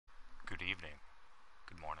good evening,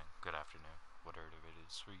 good morning, good afternoon, whatever it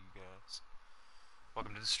is for you guys.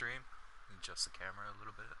 Welcome to the stream. Adjust the camera a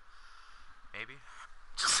little bit. Maybe.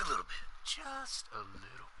 Just a little bit. Just a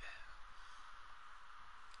little bit.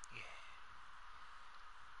 Yeah.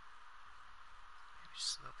 Maybe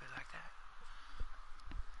just a little bit like that.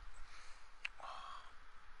 Oh.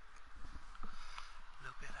 A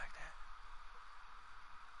little bit like that.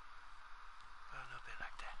 A little bit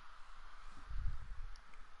like that.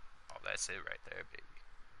 Oh, that's it right there, baby.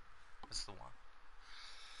 That's the one.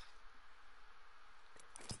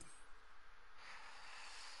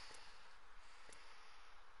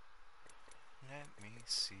 Let me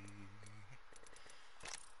see.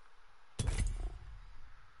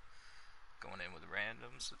 Going in with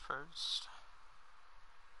randoms at first.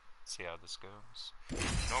 See how this goes.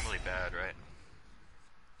 Normally bad, right?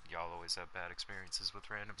 Y'all always have bad experiences with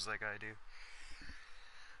randoms like I do.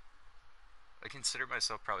 I consider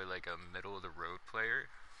myself probably like a middle of the road player.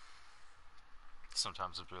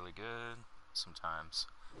 Sometimes it's really good, sometimes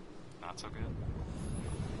not so good.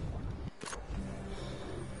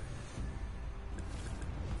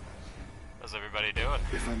 How's everybody doing?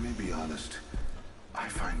 If I may be honest, I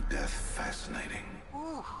find death fascinating.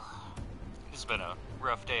 Ooh. It's been a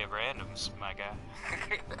rough day of randoms, my guy.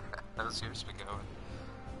 How's yours been going?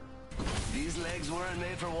 These legs weren't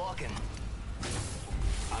made for walking.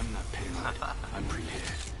 I'm not payload. I'm prepared.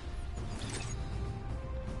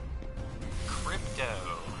 Crypto.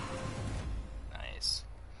 Nice.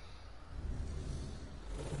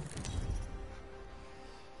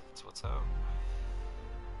 That's what's up.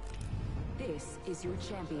 This is your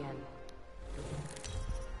champion.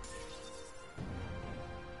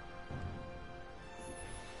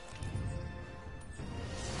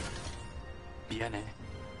 Viene.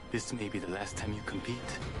 This may be the last time you compete.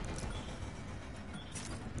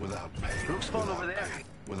 Without pay. Rook spawn over there.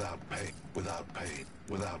 Without pay. Without pay.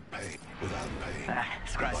 Without pay. Without pay.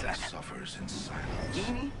 Scratch Body that. suffers in silence.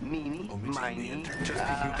 Eeny, meeny, miny. Just a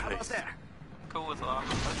How few about plays. there? Cool with lock.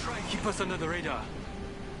 I'll try and keep us under the radar.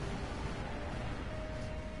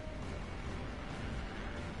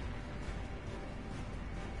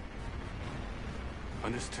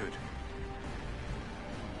 Understood.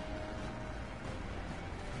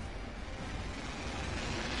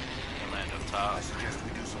 Land up top. I suggest we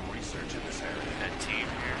do some research in this area. That team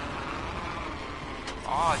here.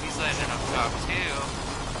 Oh, he's landing up top too.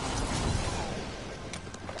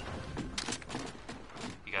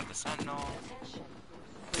 You got the sentinel.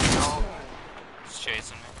 Oh, he's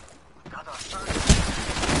chasing me. Got our first.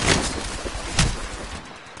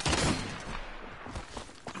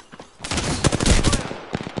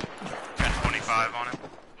 Got 25 on him.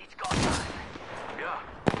 He's got time. Yeah.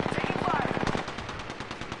 Taking fire.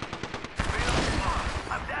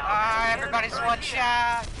 I'm down. Ah, everybody's one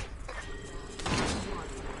shot.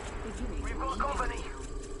 We've got company.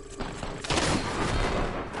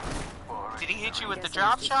 Did he hit you with the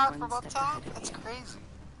drop shot from up top? That's crazy.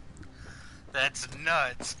 That's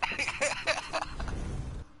nuts.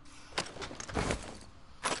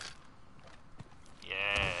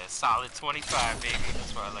 Yeah, solid 25, baby.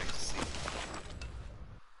 That's what I like to see.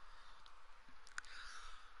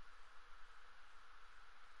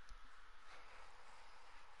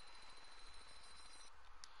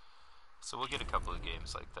 So we'll get a couple of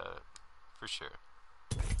games like that, for sure.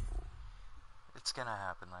 It's gonna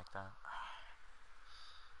happen like that.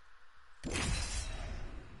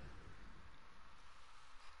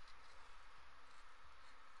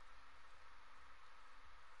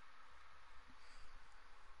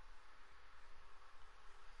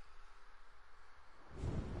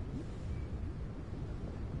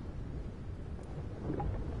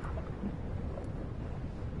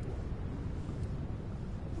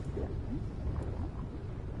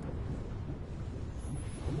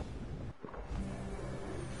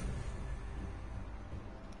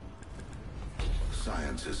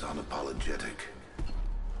 Science is unapologetic.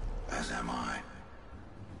 As am I.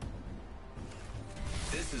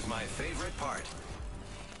 This is my favorite part.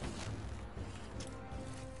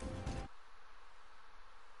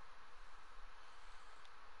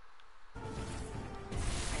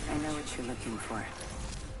 I know what you're looking for.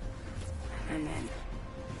 I'm in.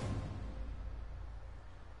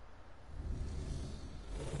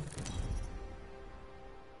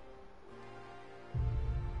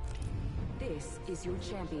 This is your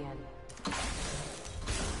champion.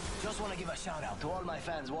 Just want to give a shout out to all my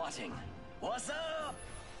fans watching. What's up?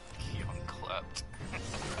 Young Klept.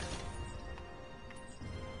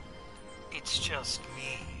 It's just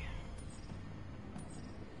me.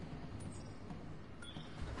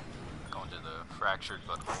 to the fractured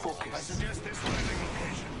but I suggest this landing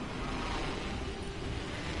location.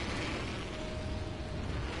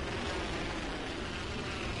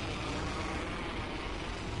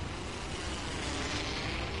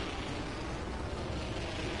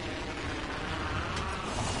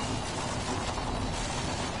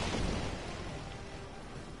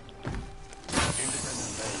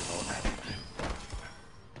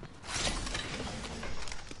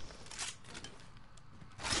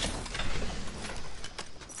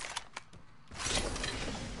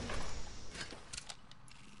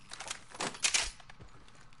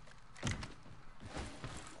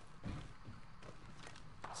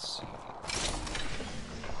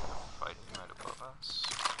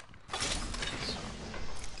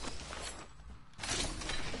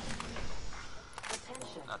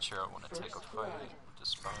 not sure I want to take a fight with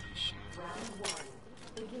this body shield. Round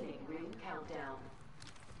 1. Beginning ring countdown.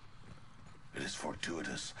 It is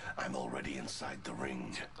fortuitous. I'm already inside the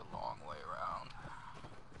ring. Take the long way around.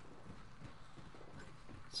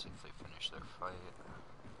 Let's see if they finish their fight.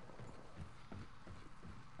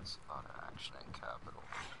 There's a lot of action in Capital.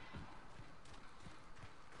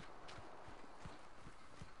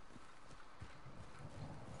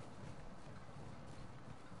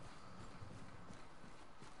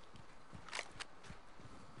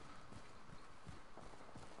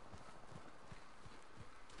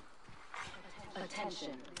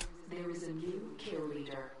 Attention. There is a new kill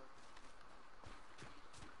leader.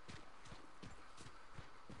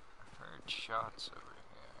 I heard shots over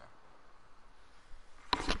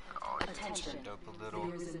here. Oh, I Attention. turned up a little.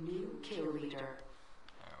 There is a new kill leader.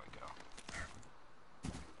 There we go.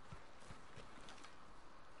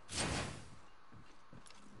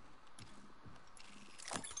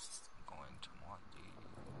 I'm going to want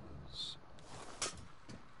these.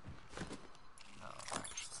 No,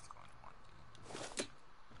 actually I'm going to want these.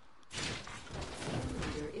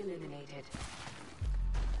 Leader eliminated.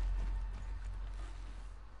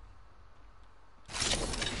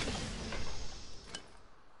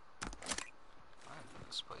 I have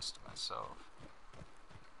this place to myself.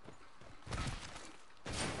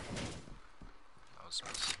 I was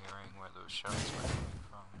mishearing where those shots were coming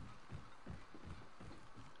from.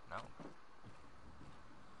 No.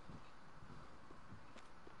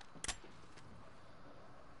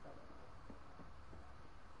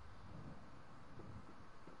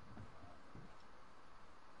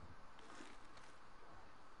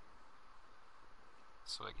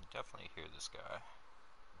 So I can definitely hear this guy.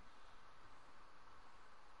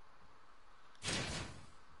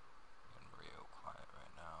 I'm real quiet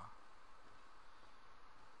right now.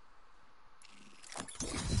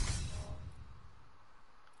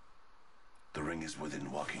 The ring is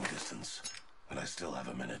within walking distance, and I still have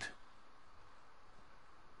a minute.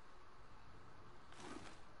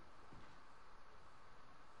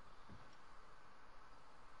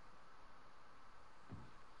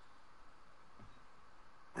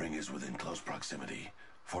 Ring is within close proximity.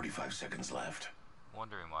 45 seconds left.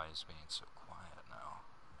 Wondering why he's being so quiet now.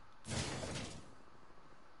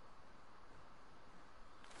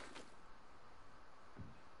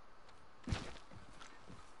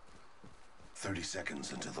 30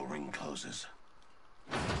 seconds until the ring closes.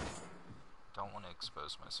 Don't want to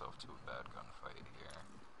expose myself to a bad gunfight here.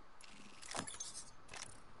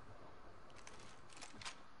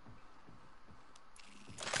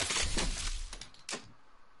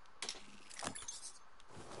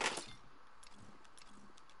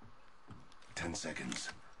 Seconds.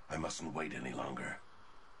 I mustn't wait any longer.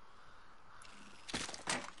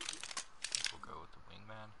 We'll go with the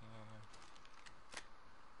wingman here.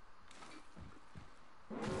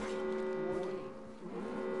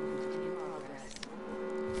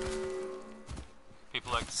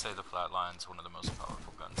 People like to say the flatline's one of the most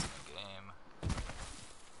powerful guns in the game.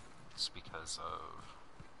 It's because of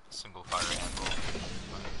single fire angle.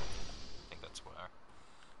 I think that's where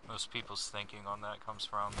most people's thinking on that comes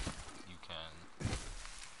from. You can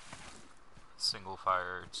single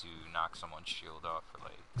fire to knock someone's shield off for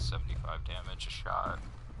like 75 damage a shot.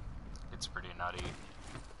 It's pretty nutty.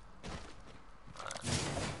 But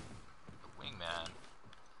the wingman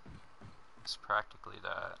is practically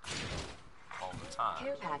that all the time.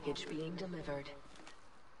 Care package being delivered.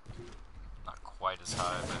 Not quite as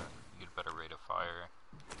high, but you get a better rate of fire.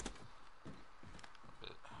 A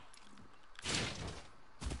bit.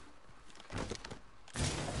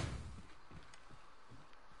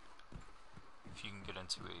 If you can get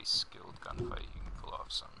into a skilled gunfight, you can pull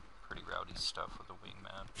off some pretty rowdy stuff with a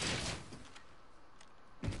wingman.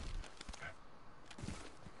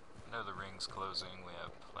 I know the ring's closing, we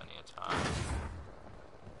have plenty of time.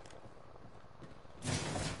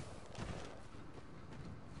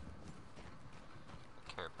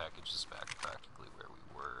 The care package is back practically where we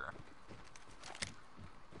were.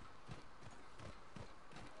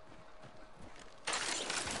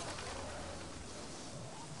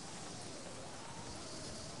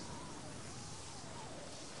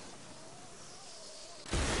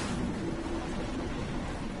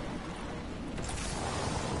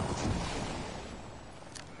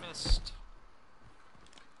 Missed.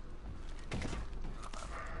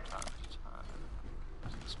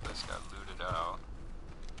 This place got looted out.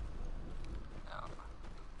 Now.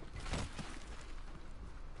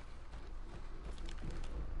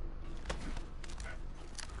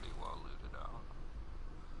 Pretty well looted out.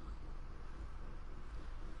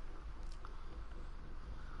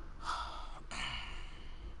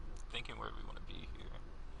 Thinking where we want to be here.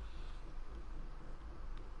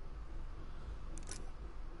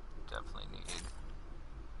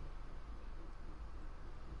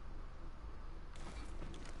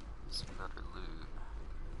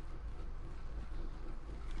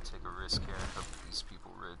 take a risk here. Hope these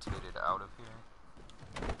people rotated out of here.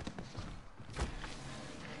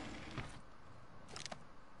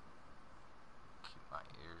 Keep my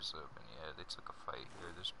ears open. Yeah, they took a fight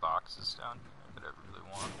here. There's boxes down here that I really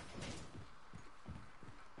want.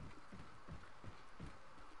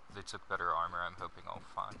 If they took better armor, I'm hoping I'll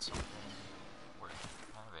find something worth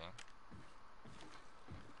having.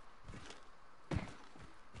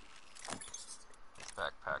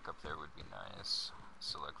 Backpack up there would be nice.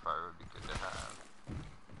 Select fire would be good to have.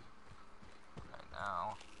 Right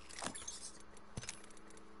now.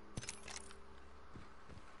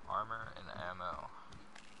 Armor and ammo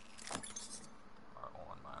are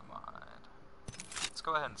on my mind. Let's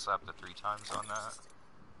go ahead and slap the 3 times on that.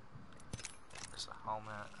 There's a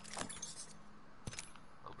helmet. A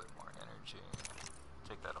little bit more energy.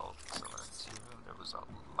 Take that alt accelerant too. There was a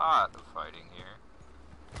lot of fighting here.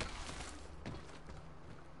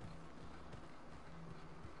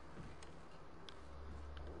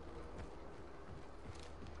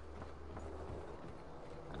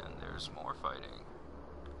 And there's more fighting.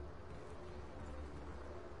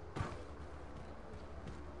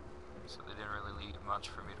 So they didn't really leave much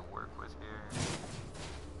for me to work with here.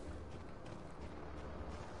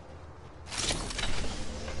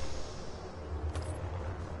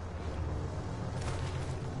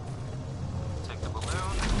 Take the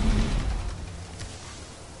balloon.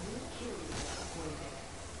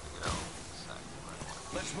 Go.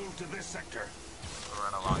 Let's move to this sector.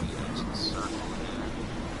 Run along the edge of the circle here.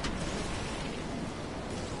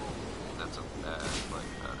 That's a bad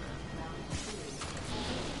like pattern.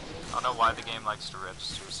 I don't know why the game likes to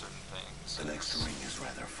register certain things. The next ring is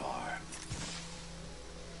rather far.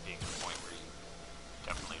 Being the point where you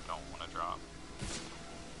definitely don't want to drop.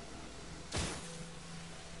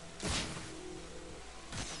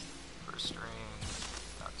 First ring,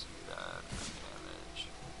 not too bad for damage.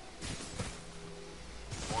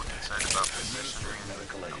 More concerned about positioning and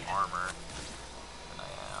armor than I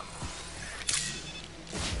am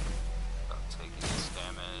about taking this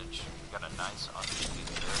damage. Got a nice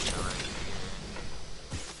underneath area right here.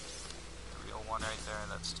 301 right there,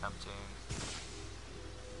 that's tempting.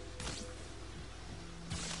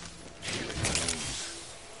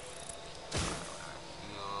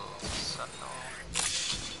 Heal, sentinel.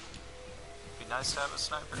 Be nice to have a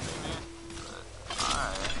sniper maybe, but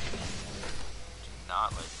I do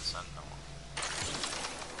not like the sentinel.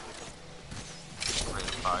 Rate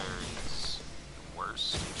of fire is the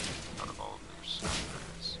worst out of all of their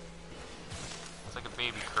snipers. It's like a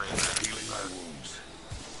baby crate, but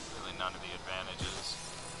really none of the advantages.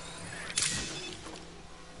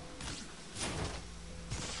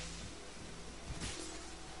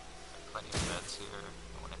 Plenty of meds here.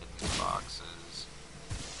 I want to hit these boxes.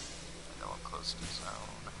 I know I'm close to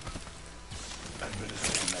zone.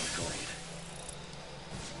 Administering medical aid.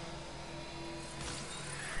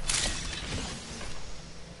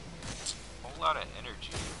 Whole lot of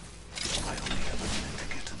energy. I only have a minute to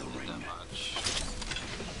get to the ring. That much.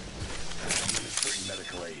 Administering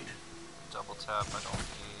medical aid. Double tap I don't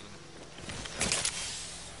need.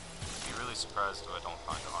 Be really surprised if I don't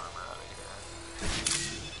find armor out of here.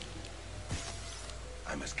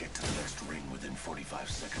 I must get to the next ring within 45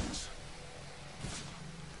 seconds.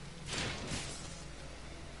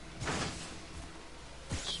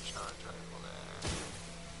 Charge rifle there.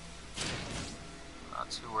 Not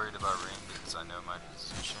too worried about ring because I know my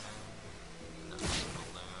position. There's a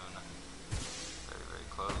balloon. Very, very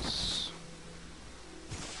close.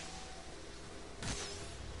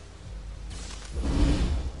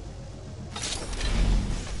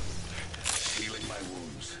 Healing my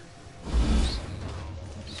wounds.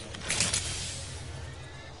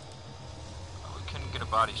 Well, we couldn't get a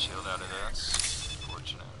body shield out of this.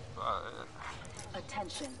 Unfortunate, but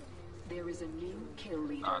Attention. There is a new kill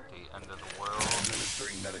leader. not the end of the world.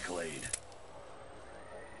 Administering medical aid.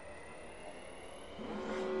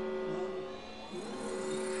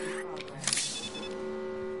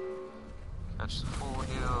 Catch the full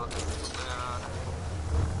heal, take the balloon.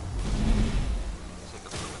 Take a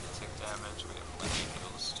balloon to take damage. We have plenty of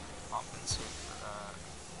heals to compensate for that.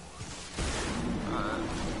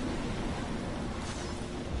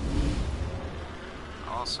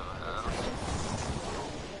 Also have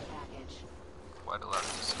quite a lot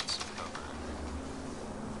of distance to cover.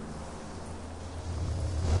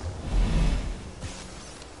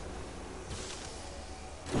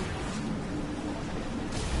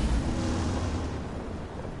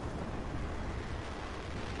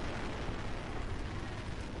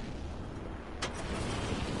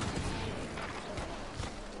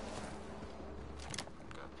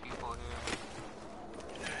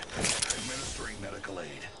 Transferring medical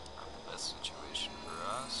aid. Best situation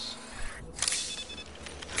for us.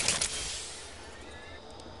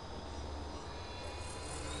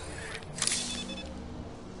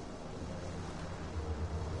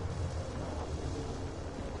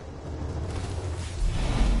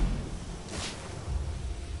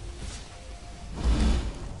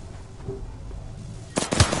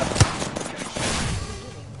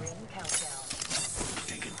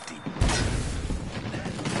 Take a deep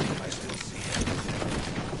breath. I still see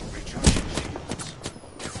everything. Recharging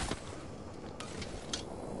shields.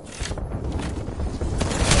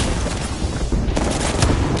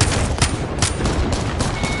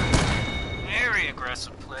 Very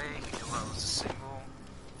aggressive play. He allows a single.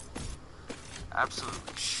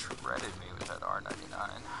 Absolutely shredded me with that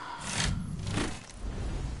R99.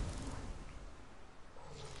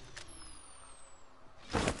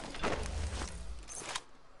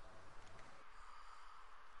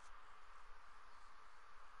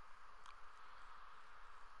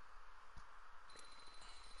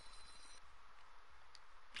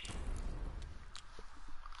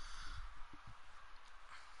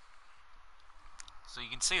 So you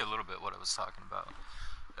can see a little bit what I was talking about.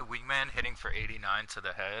 A wingman hitting for 89 to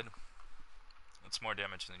the head. It's more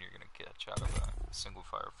damage than you're going to catch out of a single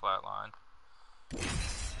fire flatline.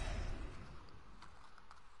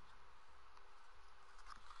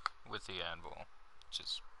 With the anvil, which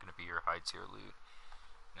is going to be your high tier loot.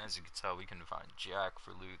 And as you can tell, we can find jack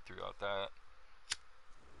for loot throughout that.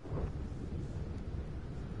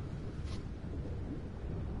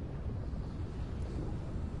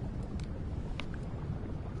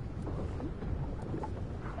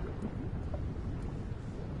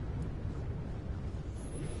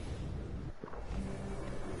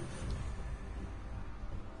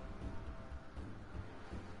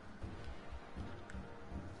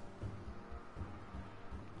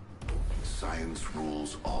 Science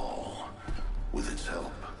rules all. With its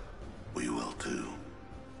help, we will too.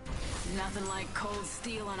 Nothing like cold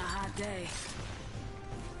steel on a hot day.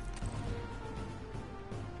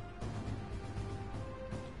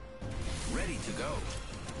 Ready to go.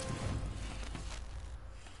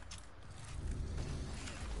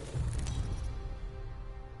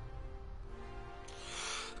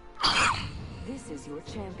 This is your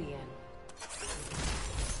champion.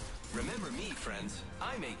 Remember me, friends.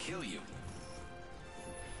 I may kill you.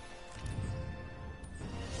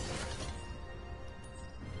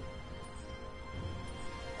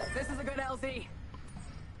 This is a good LZ.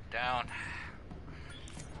 Down.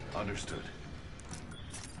 Understood.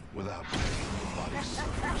 Without pain, the body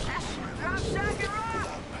suffers in silence.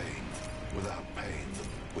 Without pain, without pain,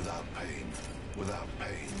 without pain, without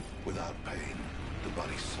pain, without pain, the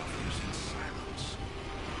body suffers in silence.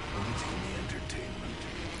 Limiting the entertainment.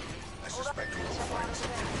 I suspect we'll find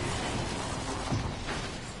something.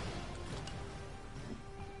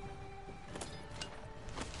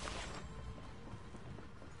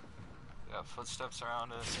 We got footsteps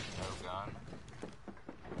around us, no gun.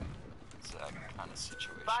 It's that kind of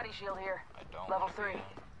situation. Body shield here. I don't Level wanna be 3.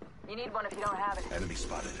 in. You need one if you don't have it. Enemy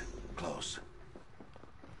spotted. Close.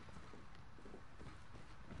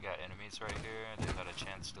 We got enemies right here. They've had a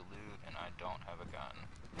chance to loot, and I don't have a gun.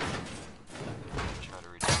 Try to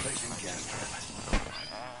reach Placing my gas trap.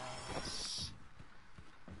 ass.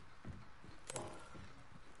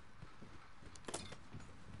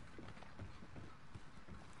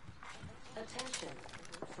 Attention.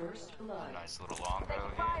 First blood. Nice little longbow Taking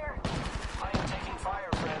here. fire. I am taking fire,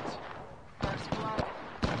 friends. First blood.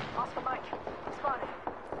 Off the mic. Spotted.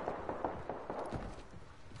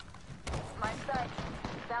 My sight.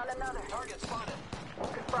 Down another. Target spotted.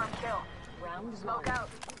 Confirm kill. Round Smoke one. out.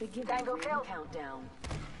 Beginning Tango ring killed. countdown.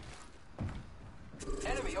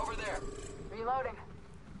 Enemy over there. Reloading.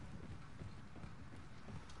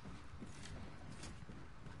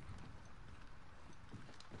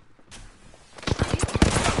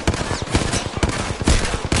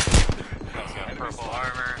 He's got purple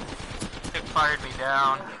armor. It fired me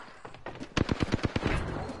down.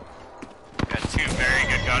 Got two very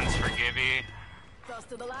good guns for Gibby. Close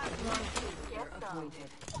to the last one. Get some.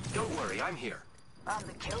 Appointed. Don't worry, I'm here. I'm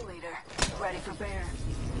the kill leader. Ready for bear.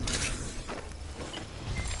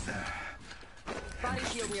 Body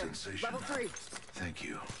shield here. Sensation. Level 3. Thank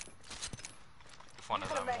you. If one of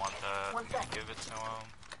them want that, One we can sec. give it to him.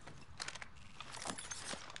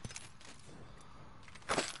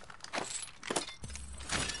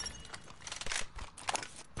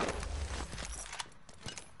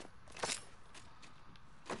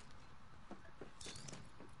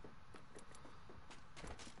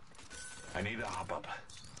 I need a hop up.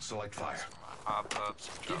 Select fire. Hop ups.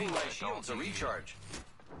 Giving my shields a recharge.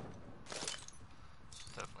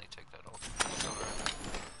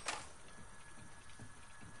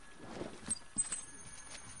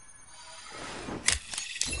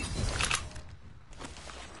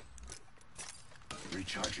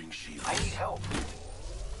 shields. I need help.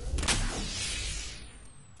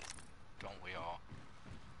 Don't we all?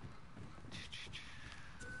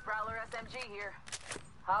 Prowler SMG here.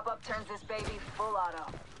 Hop up turns this baby full auto.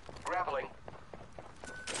 Grappling.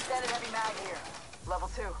 Extended heavy mag here. Level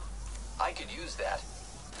 2. I could use that.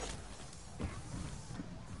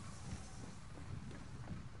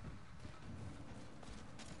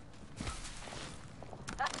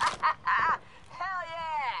 Hell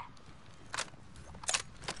yeah!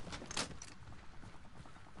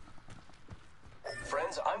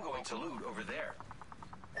 Friends, I'm going to loot over there.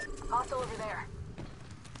 Hostile over there.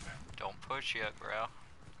 Don't push yet, bro.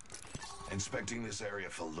 Inspecting this area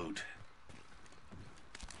for loot.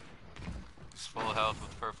 He's full health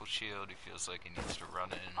with purple shield. He feels like he needs to run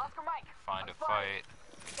in, Oscar Mike. find a I'm fired.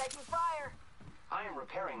 fight. Taking fire. I am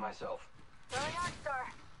repairing myself. Throwing Arc Star.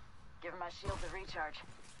 Giving my shield a recharge.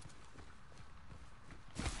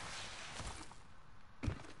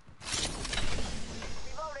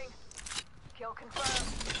 Reloading. Kill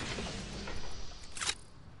confirmed.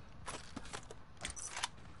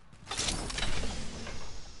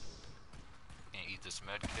 Can't eat this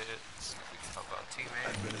med kit. See if we can help out teammate.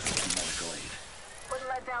 Administering medical aid. Wouldn't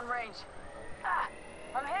let down range. Ah!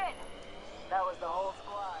 I'm hit! That was the whole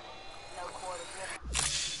squad. No quarter given.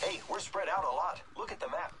 Hey, we're spread out a lot. Look at the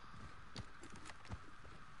map.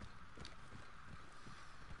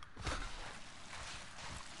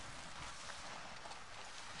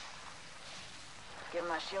 Give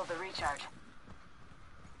my shield a recharge.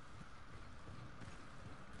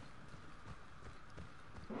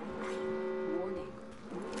 Warning.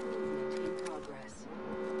 Movement in progress.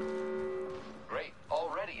 Great.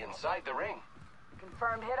 Already inside the ring.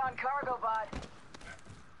 Confirmed hit on cargo bot.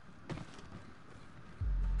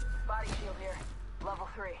 Body shield here. Level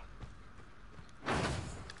 3.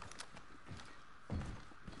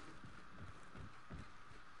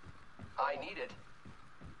 I need it.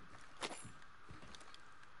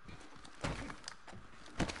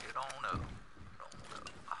 Get on up. Get on up.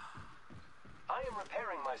 I am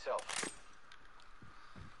repairing myself.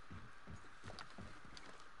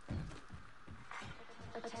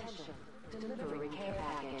 Attention. Delivery care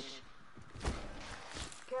package.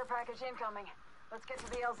 Care package incoming. Let's get to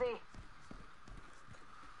the LZ.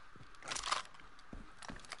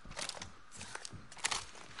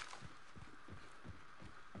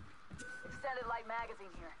 Extended light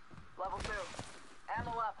magazine here. Level 2.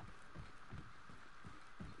 Ammo up.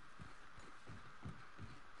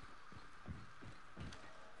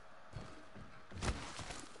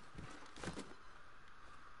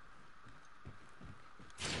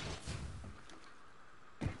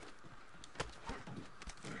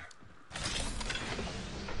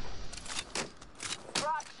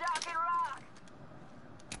 Rock, shock, and rock!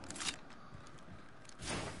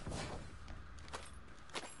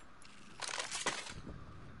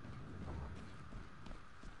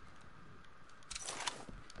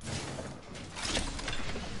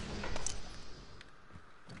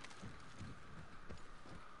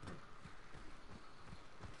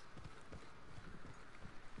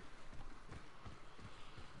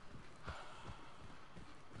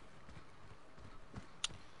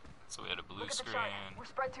 So we had a blue Look at the screen. chart. We're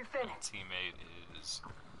spread too thin. Teammate is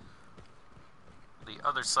the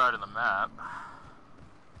other side of the map.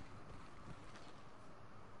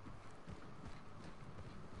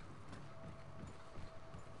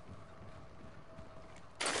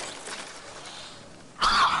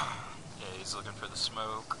 Yeah, he's looking for the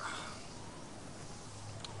smoke.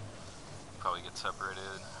 Probably get separated.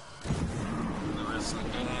 The rest of the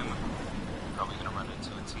game, probably gonna run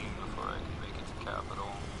into a team before I can make it to Capital.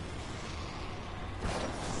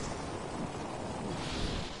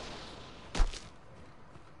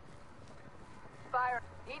 Fire.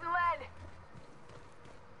 Eating lead.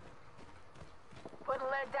 Putting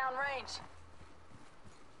lead down range.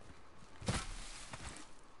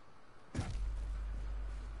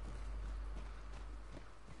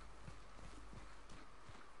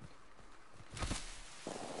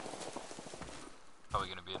 Probably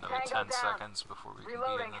gonna be another Tango 10 down. seconds before we can be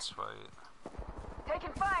Reloading. in this fight.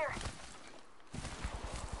 Taking fire.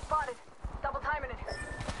 Spotted. Double timing it.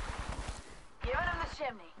 Giving him the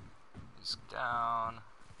chimney. He's down.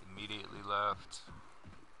 Immediately left.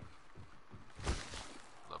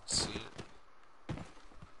 Love to see it.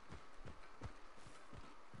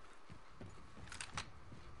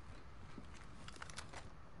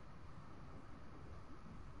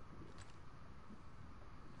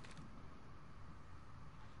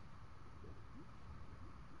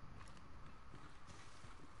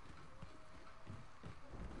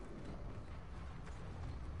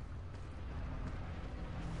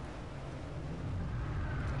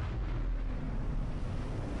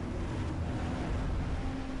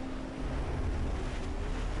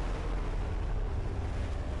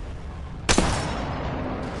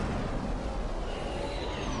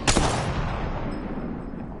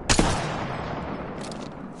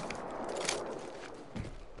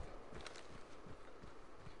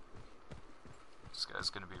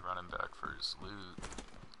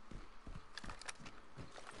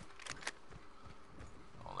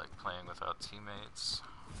 teammates.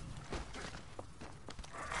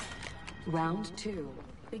 Round 2.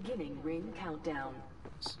 Beginning ring countdown.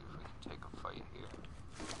 Let's see if we can take a fight here.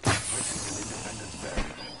 Switching to Independence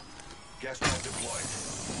variable. Gas trap deployed.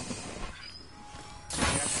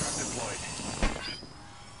 Gas trap deployed.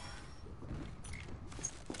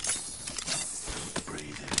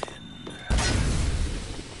 Breathe it in.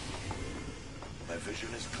 My vision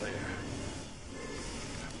is clear.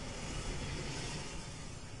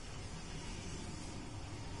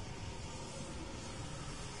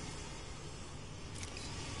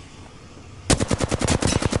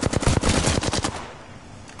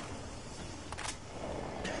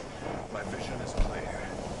 My vision is clear.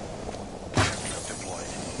 Gas trap deployed.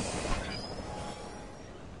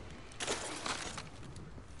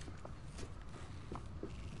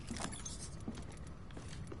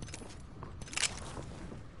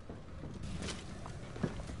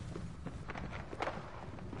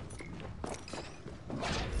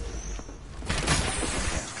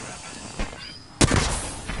 Gas trap.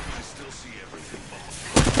 I still see everything, boss.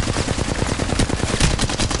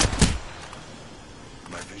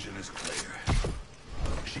 My vision is clear.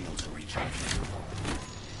 Shields are recharging.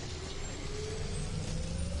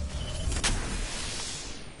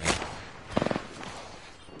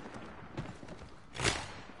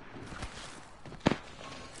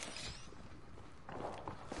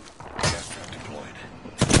 Gas trap deployed.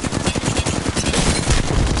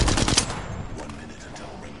 1 minute until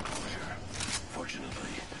ring closure.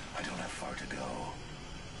 Fortunately, I don't have far to go.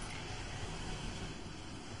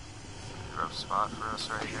 Rough spot for us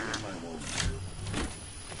right Here's here. my wound.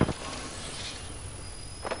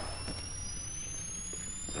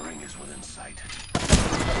 The ring is within sight.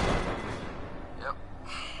 Yep.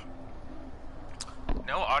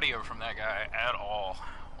 No audio from that guy at all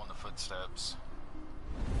on the footsteps.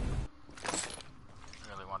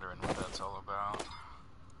 Really wondering what that's all about.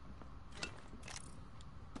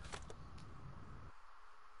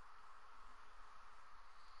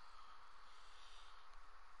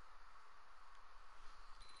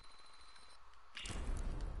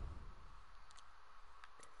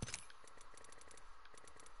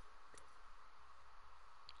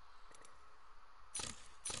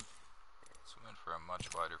 So we went for a much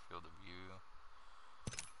wider field of view.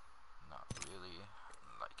 Not really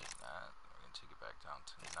liking that. We're gonna take it back down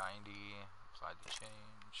to 90, apply the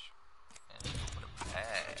change, and open a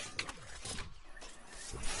bag.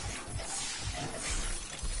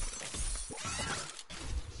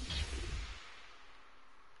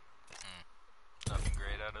 Nothing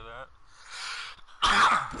great out of that.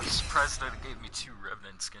 I'm surprised that it gave me 2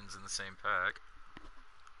 Revenant skins in the same pack.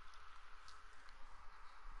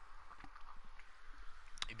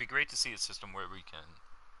 It'd be great to see a system where we can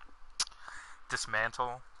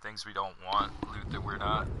dismantle things we don't want, loot that we're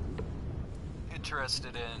not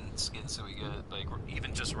interested in, skins that we get, like,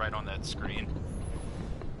 even just right on that screen.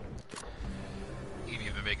 You can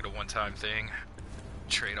even make it a one-time thing.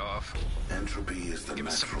 Trade off. Entropy is the Give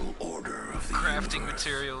us some natural order of the crafting universe.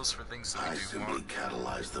 materials for things that I we do simply want.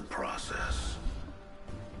 catalyze the process.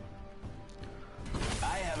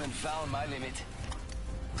 I haven't found my limit.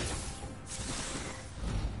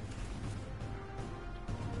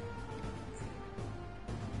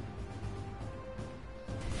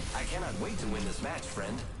 I cannot wait to win this match,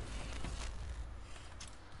 friend.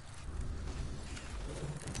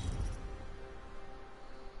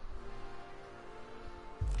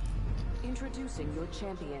 Introducing your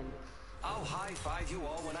champion. I'll high-five you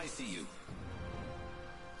all when I see you.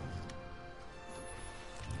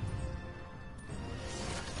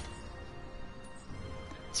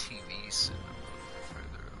 TV set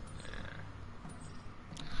further over there.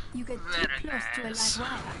 You get too Very close to a nice. live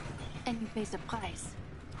wire, and you pay the price.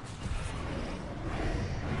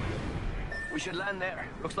 We should land there.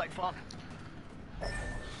 Looks like fun.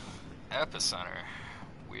 Epicenter.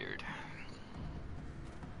 Weird.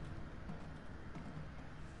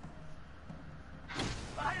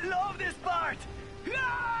 I love this part!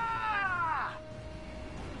 Ah!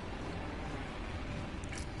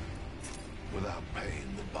 Without pain,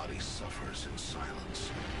 the body suffers in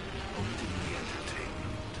silence, omitting the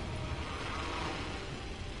entertainment.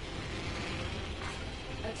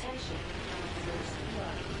 Attention. First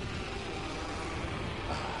blood.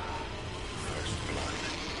 First blood.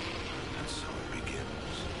 And so it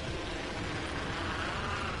begins.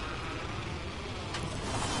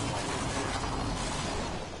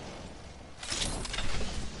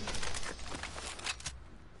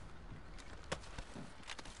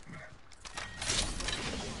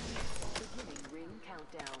 Beginning ring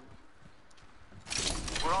countdown.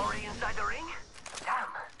 We're already inside the ring? Damn.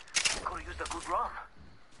 Could use a good run.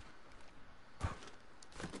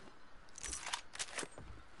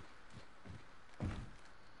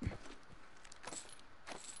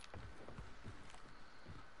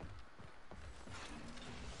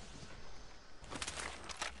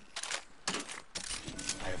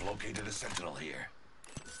 here.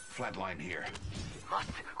 Flatline here. Must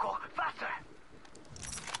go faster.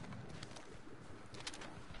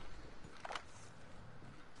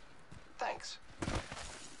 Thanks.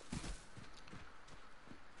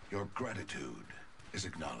 Your gratitude is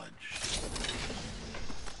acknowledged.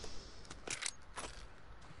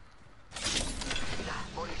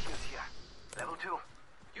 Body shields here. Level 2.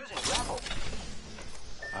 Using grapple.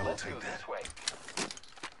 I will Let's take go that. this way.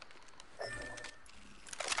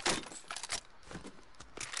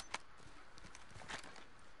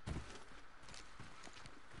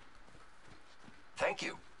 Thank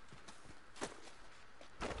you.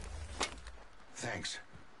 Thanks.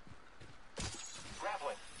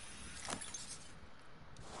 Grappling.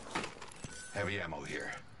 Heavy ammo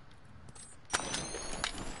here.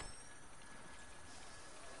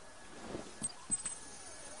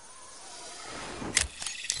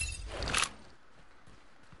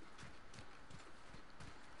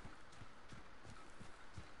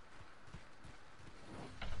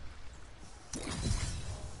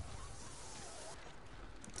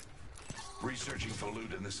 Researching for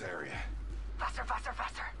loot in this area. Faster, faster,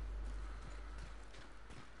 faster.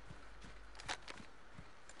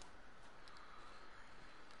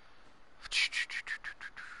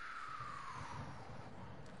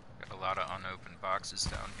 Got a lot of unopened boxes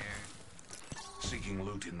down here. Seeking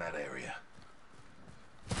loot in that area.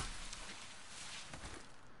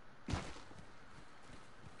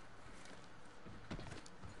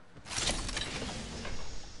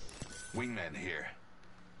 Wingman here.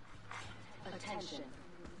 Attention.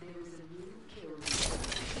 There is a new kill leader.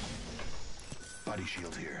 Body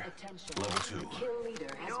shield here. Attention. Level 2. The kill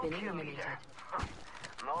leader has been eliminated.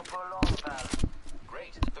 Not for long, pal.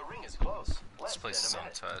 Great. The ring is close. Less This place is than a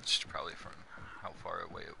minute. untouched, probably from how far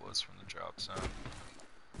away it was from the drop zone.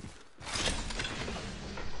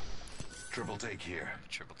 Triple take here.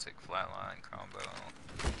 Triple take flatline combo.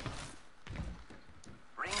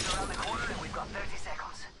 Rings around the corner and we've got 30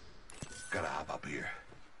 seconds. Gotta hop up here.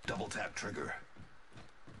 Double tap trigger.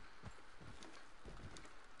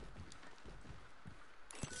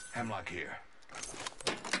 Hemlock here.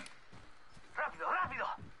 Rápido, rápido.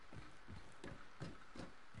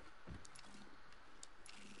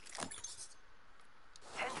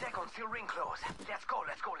 Seconds till ring close. Let's go,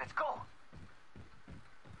 let's go, let's go.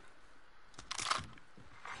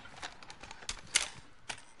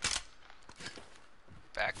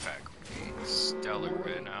 Backpack would be stellar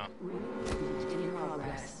right now. In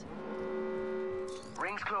progress.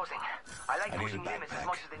 Ring's closing. I like I need a pushing limits as backpack.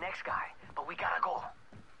 much as the next guy, but we gotta go.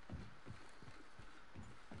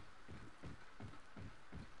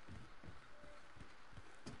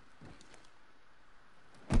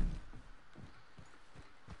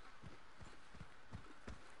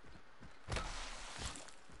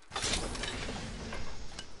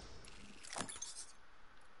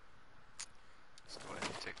 Let's go ahead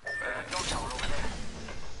and take the There's a bag. clock tower over there.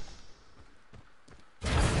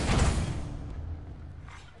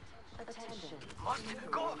 Attention.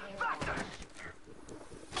 Must go faster.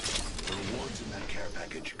 The rewards in that care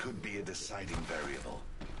package could be a deciding variable.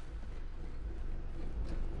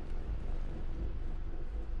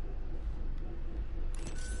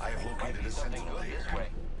 I have Might located be a something sentinel good here. this way.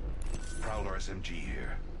 Prowler SMG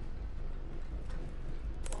here.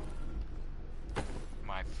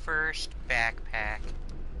 My first backpack.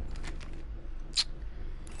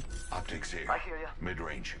 Optics here. I hear ya.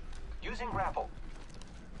 Mid-range. Using grapple.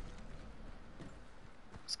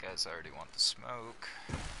 These guys already want the smoke.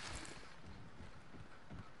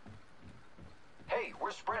 Hey,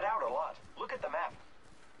 we're spread out a lot. Look at the map.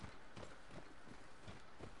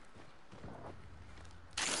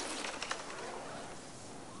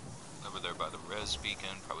 Over there by the res beacon,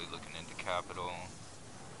 probably looking into capital.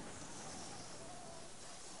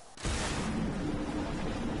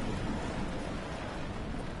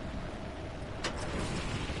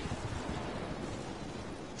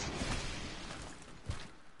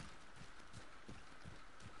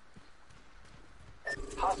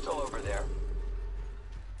 Hostile over there.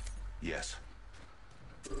 Yes.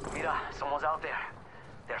 Mira, someone's out there.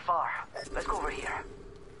 They're far. Let's go over here.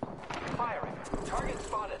 Firing. Target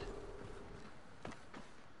spotted.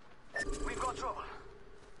 We've got trouble.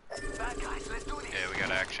 Bad guys, let's do this. Yeah, we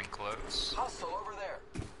got action close. Hostile over there.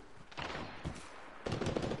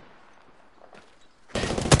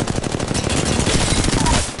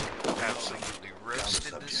 Absolutely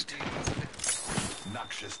roasted this dude.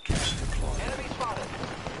 Noxious gas deployed. Enemy spotted.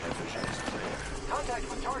 Their vision is clear. Contact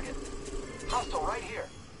with target. Hostile right here.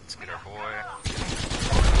 Let's get our boy.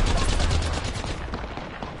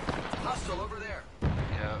 Hostile over there.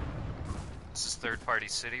 Yep. This is third party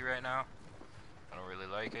city right now. I don't really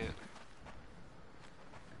like it.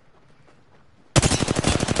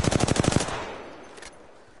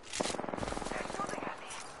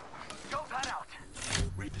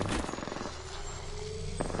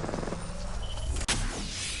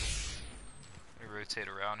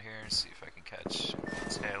 down here and see if I can catch the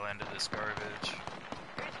tail end of this garbage.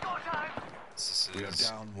 It's go time. This We are is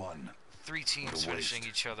down one. 3 teams The finishing waste.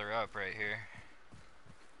 each other up right here.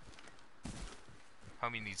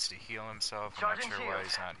 Homie needs to heal himself. I'm not Charging sure why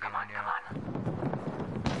shields. he's not Come healing on, yet. come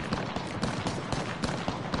on.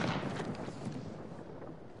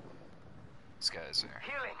 These guys are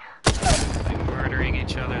Healing. murdering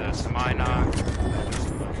each other. That's my knock.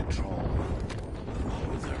 Control.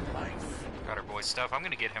 With her life. Got our boy stuff. I'm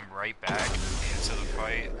gonna get him right back into the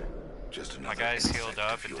fight. Just My another guy's healed insect,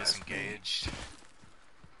 up if and you ask me. disengaged.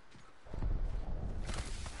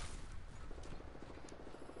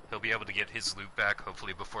 He'll be able to get his loot back,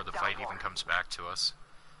 hopefully before the fight even comes back to us.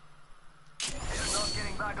 There's no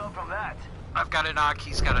getting back up from that. I've got a knock,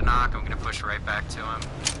 he's got a knock. I'm gonna push right back to him.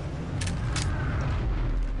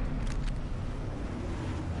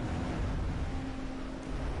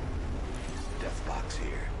 Death box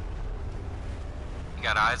here. You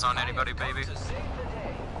got eyes on anybody, baby? To save the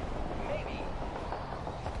day. Maybe.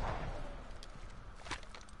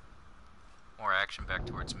 More action back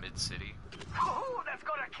towards mid-city. Oh, that's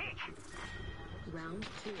got a kick. Round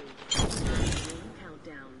 2. Ring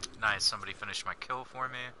countdown. Nice, somebody finished my kill for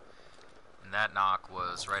me. And that knock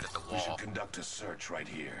was right at the We should wall. conduct a search right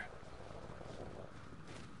here.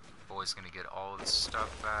 Boy's gonna get all of his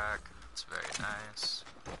stuff back. It's very nice.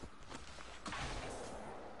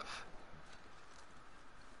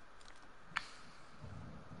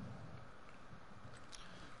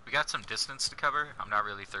 We got some distance to cover. I'm not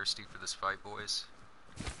really thirsty for this fight, boys.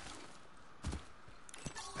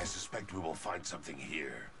 I suspect we will find something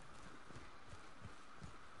here.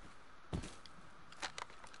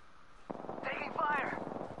 Taking fire.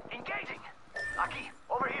 Engaging. Aki,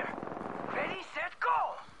 over here. Ready, set,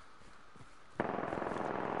 go.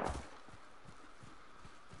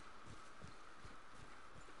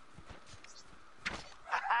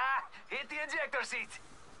 Hit the ejector seat.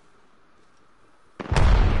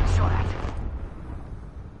 Shot at.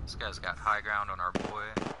 This guy's got high ground on our boy.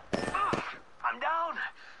 I'm down.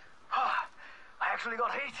 I actually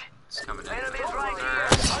got hit. He's coming in. Enemy with is right here.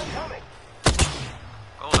 lasers. I'm coming.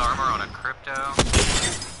 Gold armor on a crypto.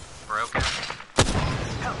 Broken.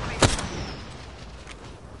 Help me.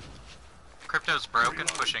 Crypto's broken,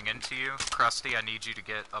 pushing into you. Krusty, I need you to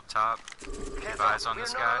get up top. Keep eyes on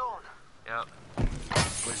this guy. Yep.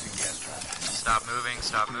 Placing gas trap. Stop moving,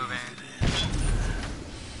 stop moving.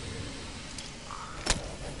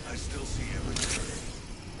 I still see everything.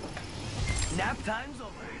 Nap time's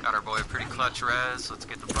over. Got our boy a pretty clutch res. Let's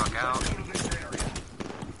get the fuck out. Into this area.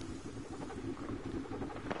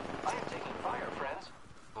 I am taking fire, friends.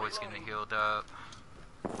 Boy's getting healed up.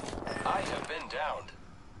 I have been downed.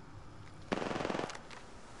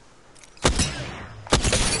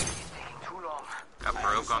 Taking too long. Got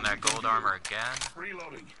broke on that gold armor again.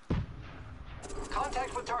 Reloading.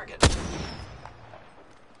 Contact with target.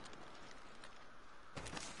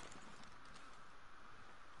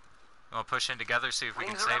 We'll push in together, see if we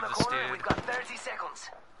can Rings save around the this corner. dude. We've got 30 seconds.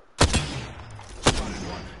 Spotted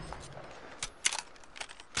one.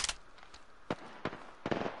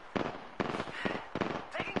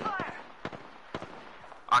 Taking fire.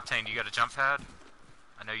 Octane, you got a jump pad?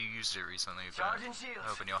 I know you used it recently, but Charging shields. I'm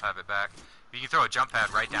hoping you'll have it back. If you can throw a jump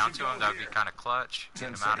pad right down to him, that would be kind of clutch. Get 10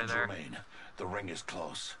 him out of seconds there. remain. The ring is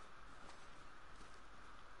close.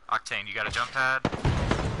 Octane, you got a jump pad?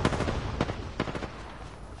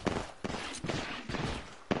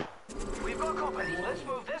 We've got company. Let's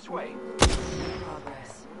move this way.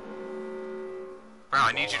 Progress. Bro,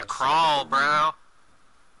 I need you to crawl, bro.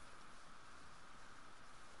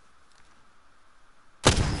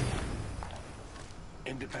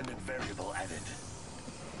 Independent variable added.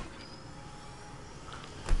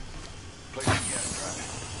 Placing gas trap.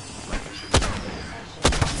 Life is in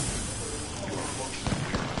You are functioning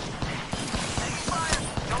here. Taking fire.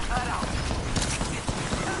 Jump that out.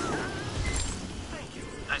 Thank you.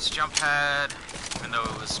 Nice jump pad, even though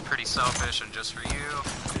it was pretty selfish and just for you.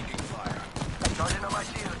 Taking fire. Charging on my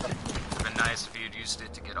shield. It'd been nice if you'd used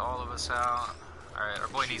it to get all of us out. Alright, our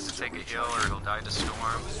boy needs to take a heal or he'll die to storm.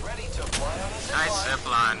 Who's ready to fly on a zip Nice line? zip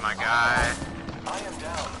line, my guy. I am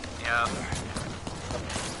down. Yep.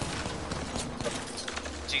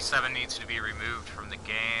 G7 needs to be removed from the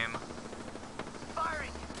game.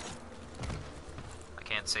 Firing. I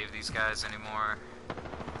can't save these guys anymore.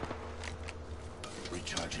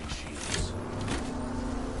 Recharging shields.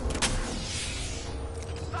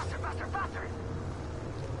 Faster, faster, faster.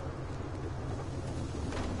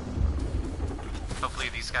 Hopefully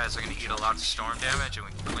these guys are going to eat a lot of storm damage and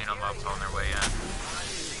we can clean them up on their way in.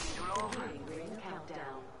 Too long. Ring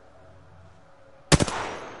countdown.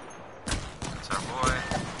 That's our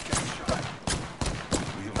boy.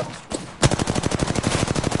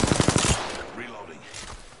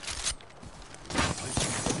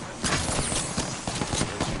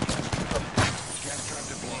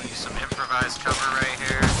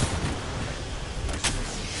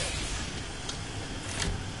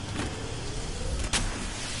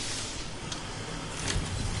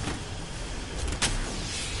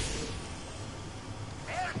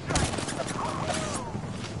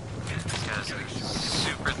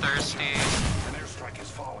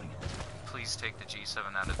 falling. Please take the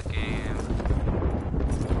G7 out of the game.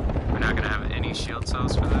 We're not gonna have any shield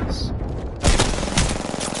cells for this.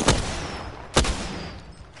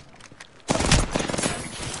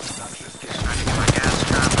 Trying to get my gas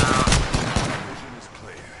trap out. Vision is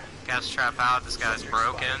clear. Gas trap out. This guy's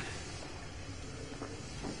broken.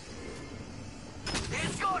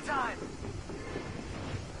 It's go time!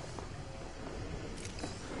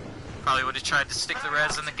 Probably would have tried to stick the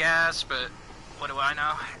res in the gas, but what do I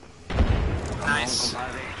know? Nice. Come on,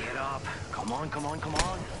 compadre, get up. Come on, come on, come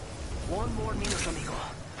on. One more minute, amigo.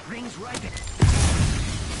 Rings right there.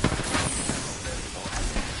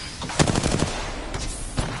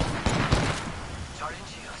 Charging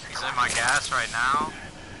shields. He's in my gas right now.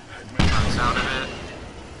 Sound of it.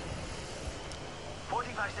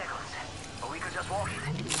 45 seconds. But we could just walk it.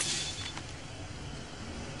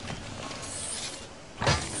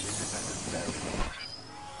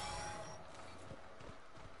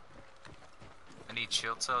 I need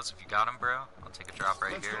shield cells if you got them, bro. I'll take a drop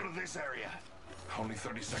right Let's here. go to this area. Only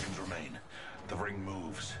 30 seconds remain. The ring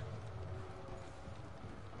moves.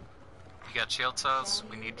 You got shield cells?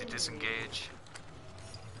 We need to disengage.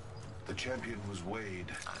 The champion was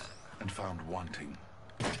weighed and found wanting.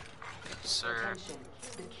 Sir.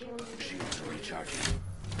 Shields are recharging.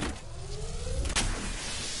 10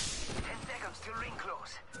 seconds till ring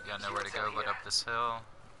close. You got nowhere to go but up this hill.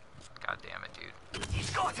 God damn it, dude. It's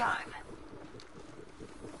go time!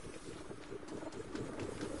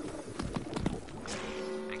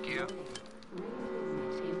 Thank you.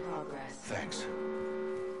 In progress. Thanks.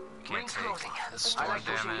 Can't Rings take closing. the I storm like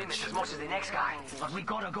pushing damage. limits as much as the next guy, but we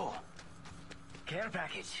gotta go. Care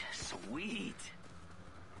package. Sweet.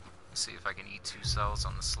 See if I can eat 2 cells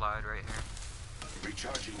on the slide right here.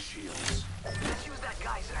 Recharging shields. Let's use that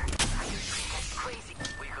geyser. I usually get crazy.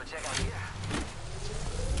 We could check out here.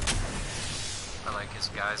 I like his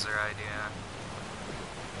geyser idea.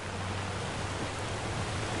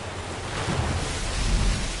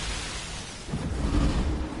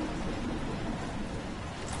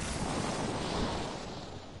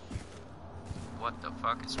 What the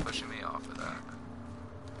fuck is pushing me off of that?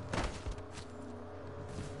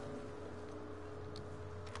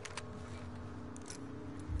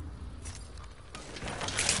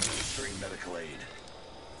 Administering medical aid.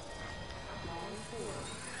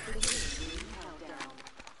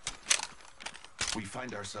 We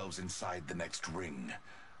find ourselves inside the next ring.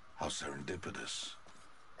 How serendipitous.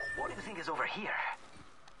 What do you think is over here?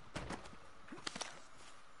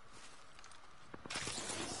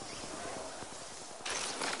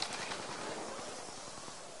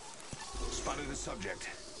 Spotted a subject.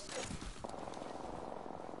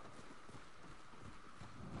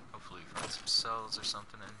 Hopefully we find some cells or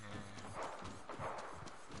something in here.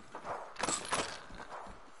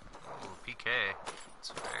 Ooh, PK.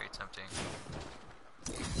 It's very tempting.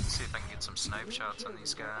 Let's see if I can get some snipe shots on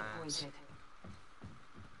these guys.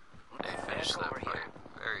 They finished that fight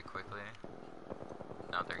very quickly.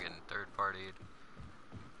 Now they're getting third-partied.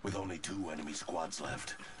 With only 2 enemy squads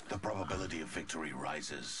left, the probability of victory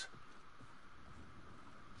rises.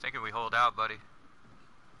 Thinking we hold out, buddy.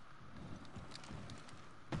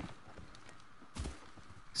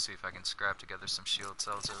 See if I can scrap together some shield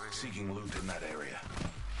cells over here. Seeking loot in that area.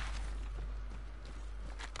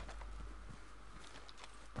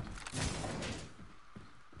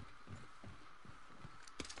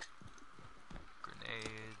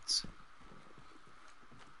 Grenades.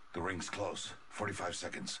 The ring's close. 45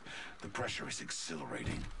 seconds. The pressure is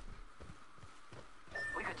exhilarating.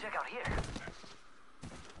 We could check out here.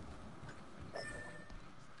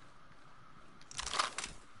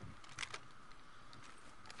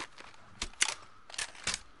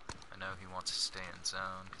 I know he wants to stay in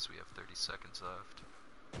zone because we have 30 seconds left.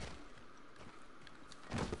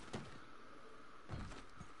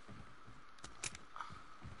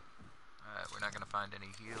 Alright, we're not gonna find any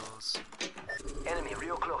heals. Enemy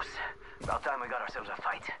real close. About time we got ourselves a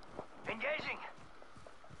fight. Engaging!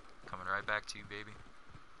 Coming right back to you, baby.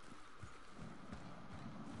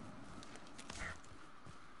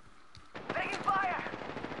 Taking fire!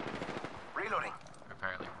 Reloading.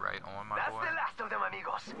 Apparently right on my That's boy. the last of them,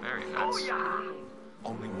 amigos. Very Oh nice. yeah!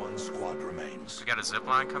 Only 1 squad remains. We got a zip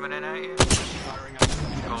line coming in at you. Firing on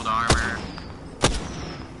subject. Gold armor.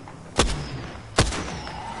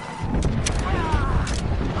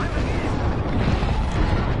 I'm again!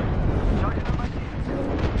 Charging on my shields.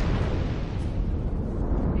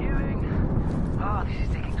 Healing. Oh, this is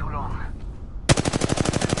taking too long.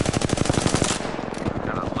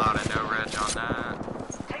 Got a lot of no reg on that.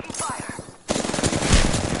 Taking fire!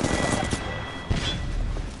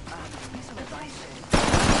 Some advice.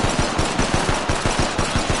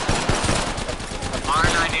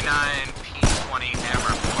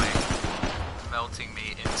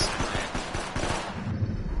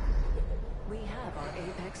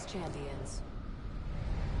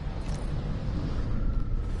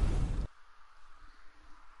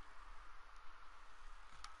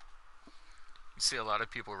 See a lot of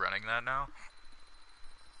people running that now.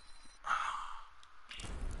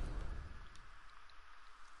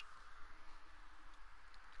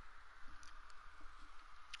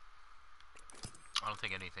 I don't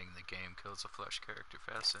think anything in the game kills a flesh character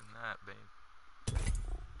faster than that, babe.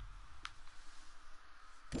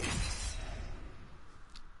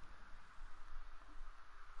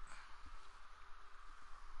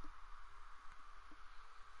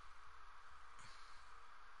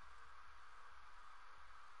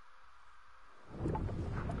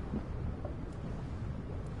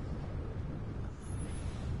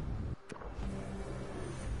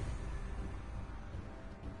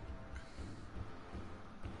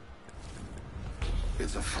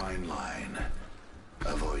 It's a fine line.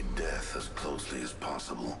 Avoid death as closely as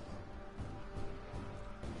possible.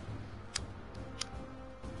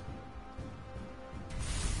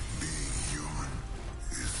 Being human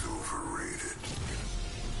is overrated.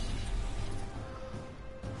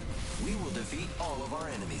 We will defeat all of our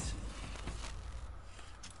enemies.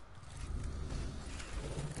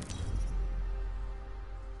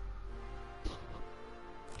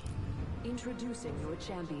 Introducing your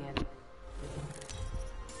champion.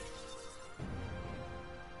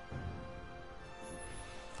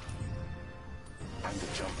 I'm the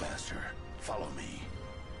jump master. Follow me.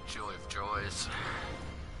 Joy of joys.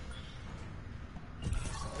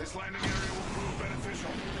 This landing area will prove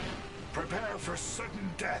beneficial. Prepare for sudden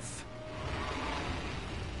death.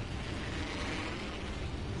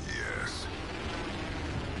 Yes.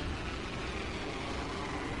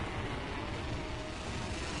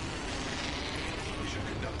 We should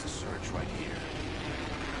conduct a search right here.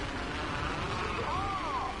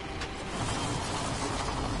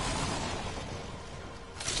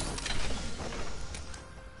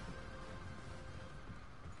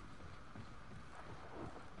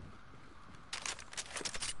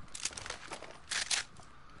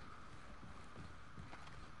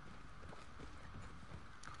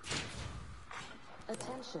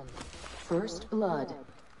 Attention. First blood.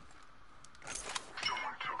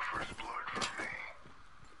 Someone took first blood from me.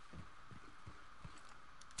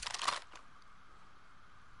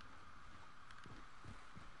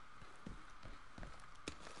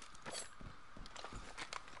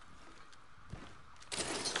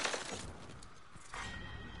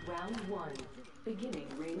 Round 1. Beginning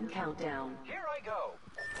ring countdown. Here I go.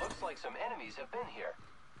 Looks like some enemies have been here.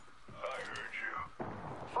 I heard you.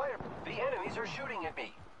 Fire! The enemies are shooting at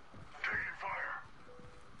me. Taking fire.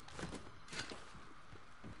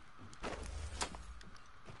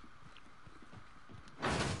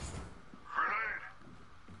 Grenade.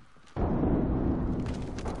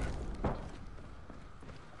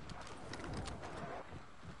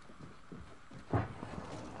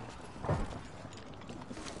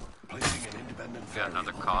 Placing an independent Got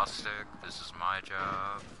another caustic. This is my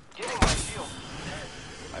job. Getting my shield.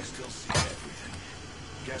 I still see everything.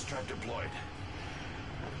 Gas trap deployed.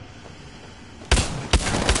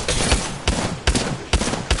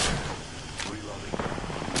 Reloading.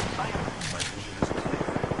 My vision is clear.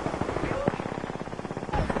 Reloading.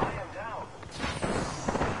 I am down.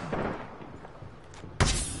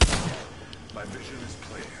 My vision is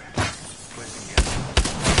clear. Placing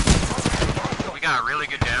We got really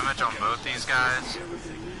good damage on both these guys.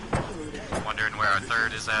 Wondering where our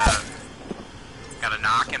third is at. Got a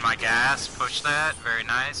knock in my gas. Push that. Very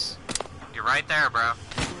nice. You're right there, bro.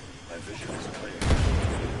 My vision is clear.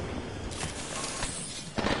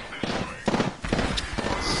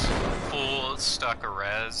 Full stuck a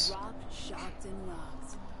res.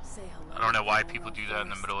 I don't know why people do that in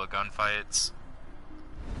the middle of gunfights.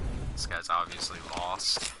 This guy's obviously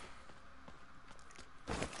lost.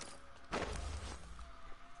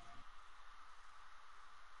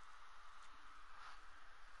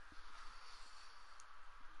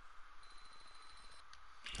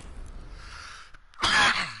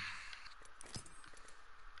 I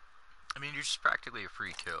mean, you're just practically a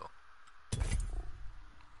free kill.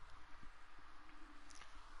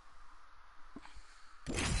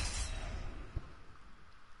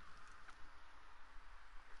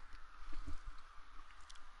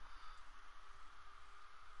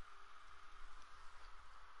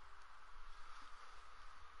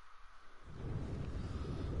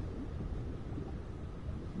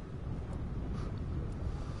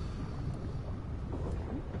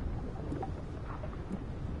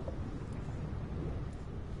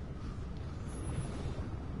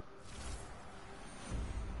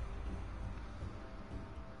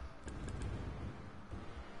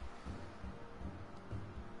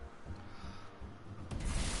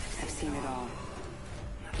 I've seen it all.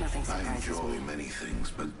 Nothing I surprises enjoy me. many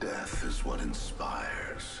things, but death is what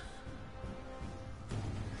inspires.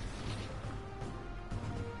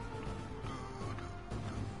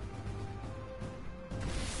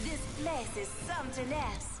 place is something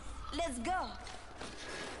else. Let's go.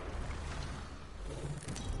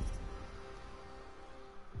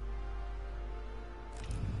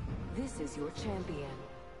 This is your champion.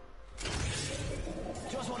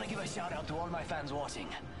 Just want to give a shout out to all my fans watching.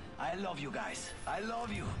 I love you guys. I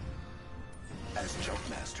love you. As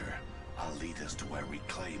Jumpmaster, I'll lead us to where we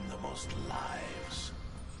claim the most lives.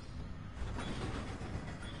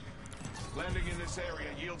 Landing in this area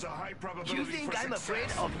yields a high probability You think for I'm afraid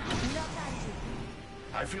success. of... No time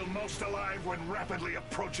to. I feel most alive when rapidly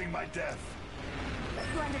approaching my death.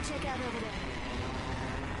 Going to check out over there.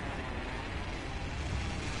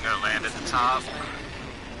 Gonna land at the top.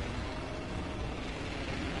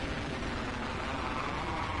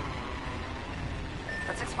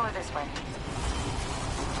 Let's explore this way.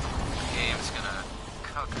 Game's gonna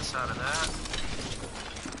cuck us out of that.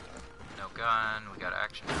 No gun, we got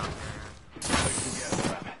action out here.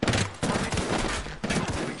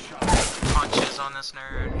 Punches on this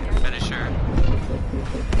nerd, get a finisher.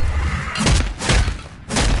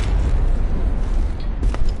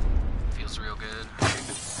 Feels real good.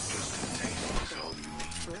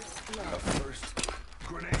 First,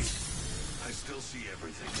 grenade. I still see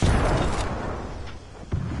everything.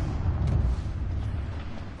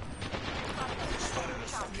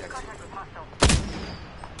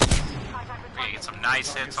 We're gonna get some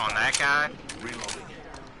nice hits on that guy. Reloading.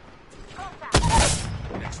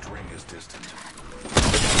 Next ring is distant.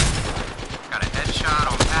 Got a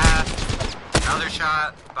headshot on path. Another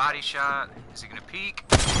shot, body shot. Is he gonna peek?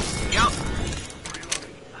 Yup.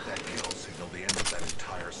 Reloading. That kill signaled the end of that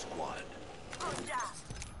entire squad. Good job.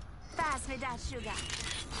 Pass me that sugar.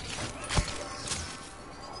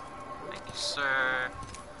 Thank you, sir.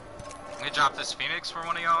 I'm gonna drop this Phoenix for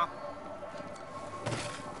one of y'all.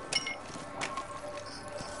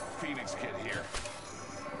 Phoenix kid here.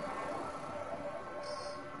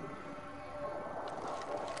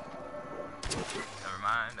 Never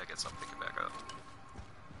mind, I guess I'll pick it back up.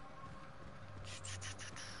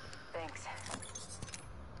 Thanks.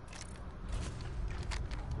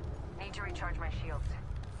 Need to recharge my shields.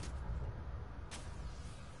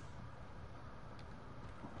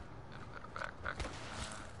 Got a better backpack.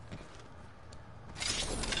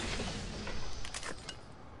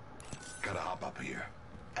 Gotta hop up here.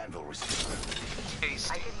 Anvil receiver.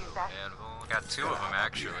 Tasty I could use that. anvil. Got two of them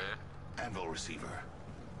actually. Anvil receiver.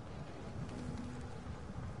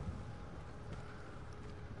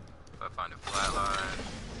 If I find a flatline,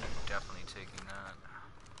 definitely taking that.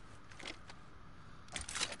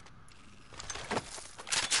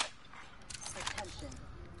 Attention.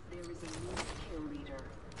 There is a new kill leader.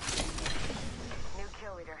 New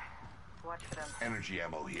kill leader. Watch for them. Energy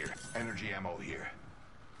ammo here. Energy ammo here.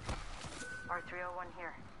 R301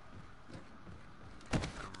 here.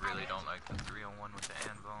 I really don't like the 301 with the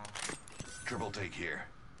anvil. Triple take here.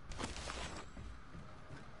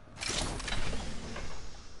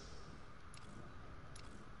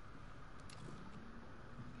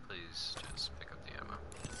 Please just pick up the ammo.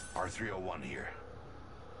 R301 here.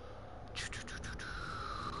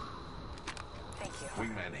 Thank you.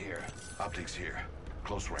 Wingman here. Optics here.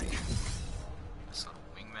 Close range. This little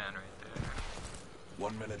wingman right there.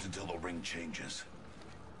 1 minute until the ring changes.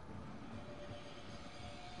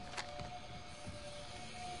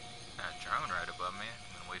 That drone right above me.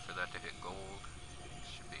 I'm gonna wait for that to hit gold.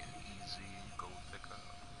 Should be an easy gold pickup.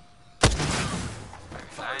 Very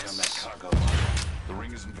Fire on that nice. cargo. The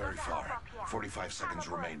ring isn't very far. 45 seconds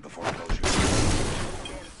remain before closure.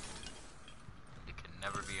 It can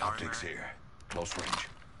never be armor. Optics here. Close range.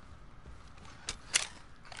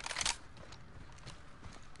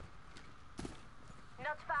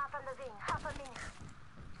 Not far from the ring. Half a minute.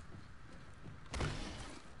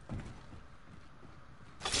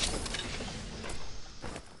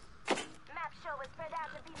 Map show is spread out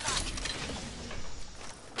to be marked.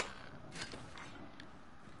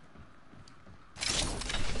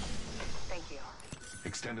 Thank you.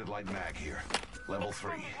 Extended light mag here. Level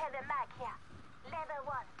 3. Extended heavy mag here. Level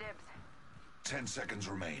 1. Dibs. 10 seconds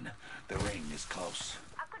remain. The ring is close.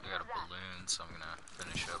 I could I use got a that. balloon, so I'm gonna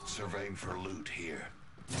finish up. Surveying for loot here.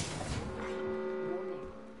 Warning.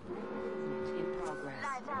 Movement in progress.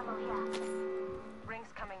 Light ammo here. Rings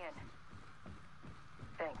coming in.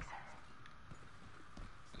 Thanks.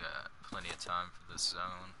 We got plenty of time for this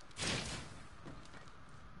zone.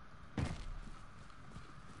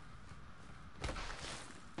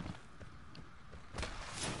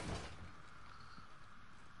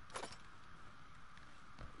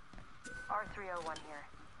 R301 here.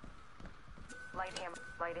 Light ammo,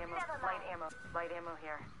 light ammo, light ammo, light ammo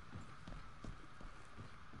here.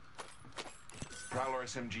 Prowler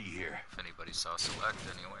SMG here. If anybody saw Select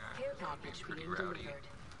anywhere, Care that would be package pretty being rowdy. delivered.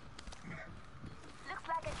 Looks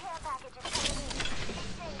like a care package is coming in.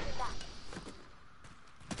 Exchange it up.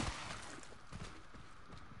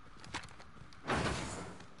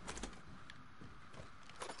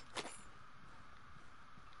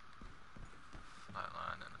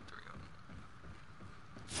 Flatline and a 3-0.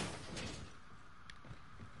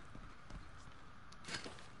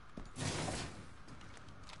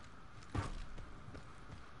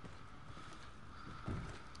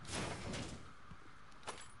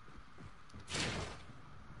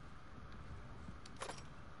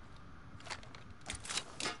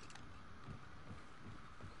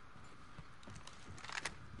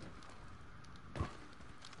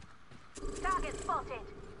 Target spotted.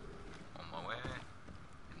 On my way.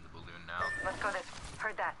 In the balloon now. Let's go this.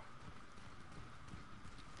 Heard that.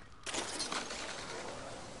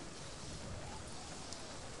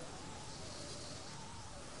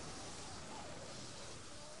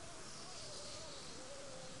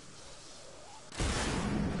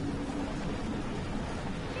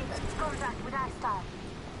 Contract with iStar.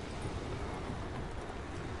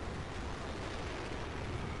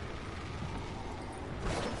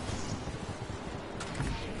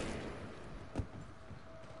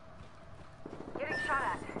 Getting shot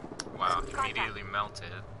at. Wow, immediately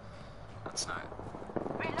melted. That's not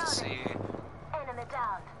good to see. Enemy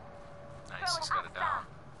down. Nice, he's got it down.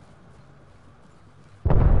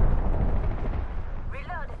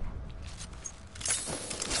 Reloaded.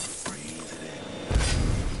 Breathe it in.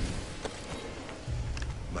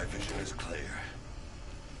 My vision is clear.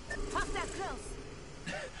 Hostile close.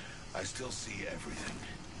 I still see everything.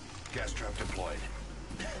 Gas trap deployed.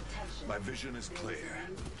 Attention. My vision is clear.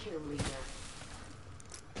 Kill leader.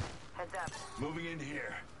 Heads up. Moving in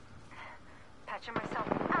here. Patching myself.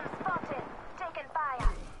 I'm spotted. Taking fire.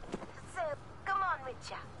 So, come on,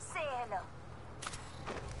 Richard. Say hello.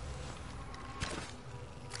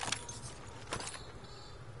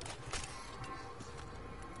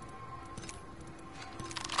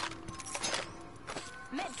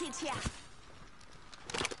 Medkit here.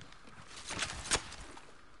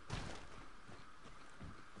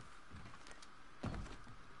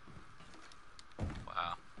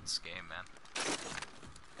 Wow, this game, man.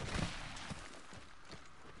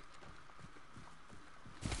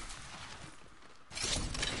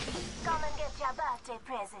 Come and get your birthday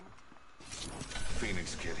present.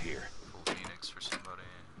 Phoenix kit here. Full Phoenix for somebody.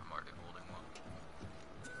 I'm already holding one.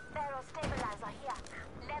 Barrel stabilizer here.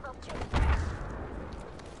 Level 3.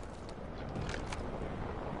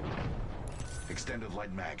 Extended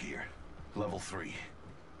light mag here. Level 3.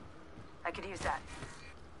 I could use that.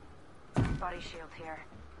 Body shield here.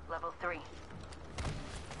 Level 3.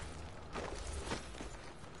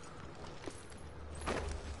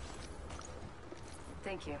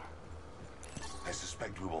 Thank you. I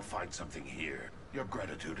suspect we will find something here. Your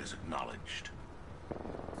gratitude is acknowledged.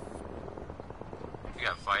 You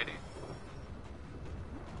got fighting.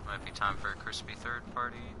 Might be time for a crispy third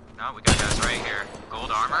party. No, we got guys right here.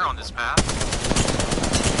 Gold armor on this path.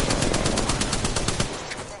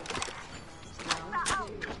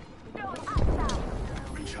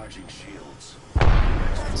 Recharging shields.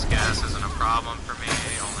 This gas isn't a problem for me,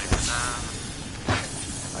 only for them.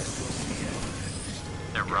 I still see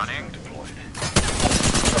it. They're running. Deployed.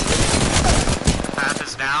 Path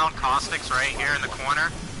is down. Caustic's right here in the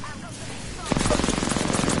corner.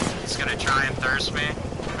 He's gonna try and thirst me.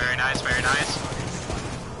 Very nice, very nice.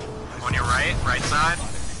 On your right side.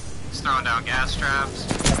 He's throwing down gas traps.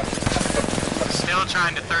 Still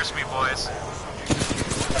trying to thirst me, boys.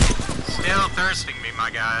 Still thirsting me, my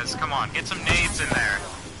guys. Come on, get some nades in there.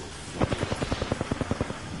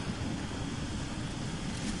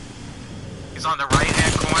 He's on the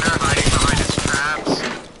right-hand corner, hiding behind his traps.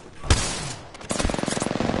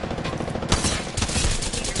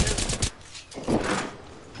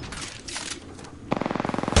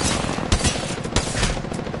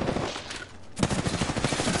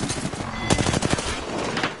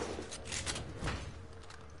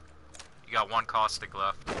 You got one caustic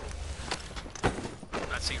left.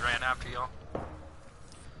 That's he ran after y'all.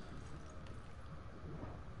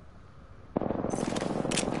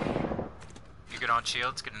 You get on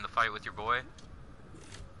shields, get in the fight with your boy.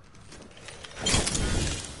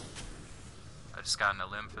 I just got in a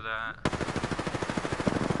limb for that.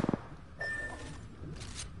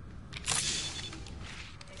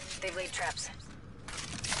 They've laid traps.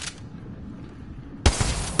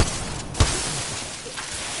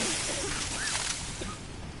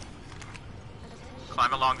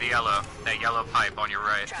 Climb along the yellow, that yellow pipe on your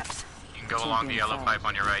right. Traps. You can go along the yellow pipe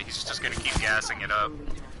on your right. He's just gonna keep gassing it up.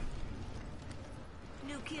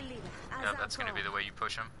 Yeah, that's gonna be the way you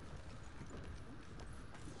push him.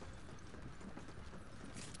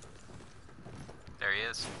 There he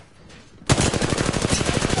is.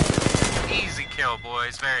 Easy kill,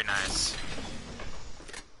 boys. Very nice.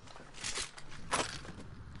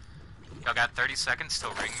 Y'all got 30 seconds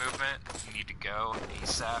till ring movement. You need to go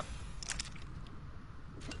ASAP.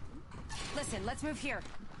 Listen, let's move here.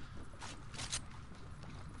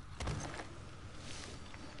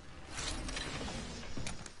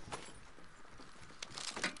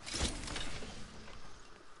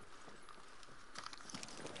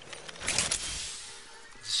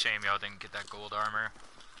 It's a shame y'all didn't get that gold armor.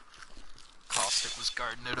 Caustic was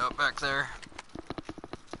guarding it up back there.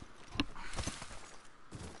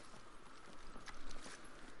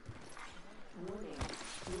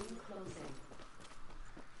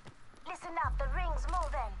 Listen up, the ring's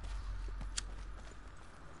moving.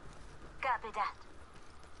 Copy that.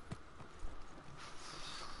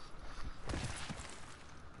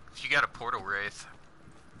 If you got a portal wraith,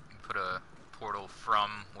 you can put a portal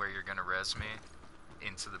from where you're gonna res me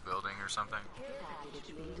into the building or something.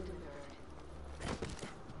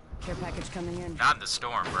 Care package coming in. Not in the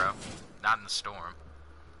storm, bro. Not in the storm.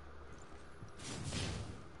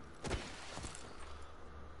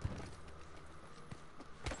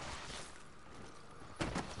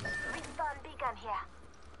 Respawn beacon here.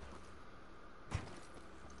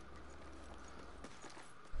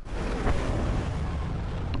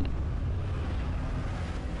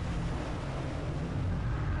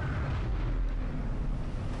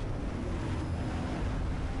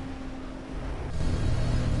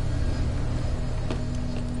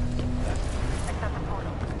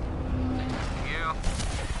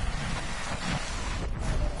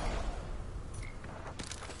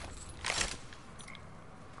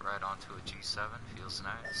 Right onto a G7, feels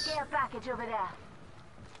nice. Care package over there.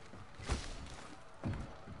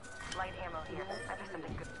 Light ammo here. I got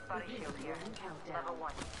something good. Body shield here. Level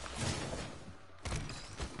 1.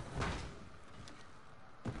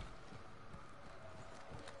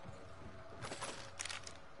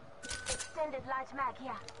 Extended light mag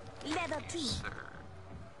here. Level 2. Yes, sir.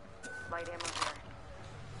 Light ammo here.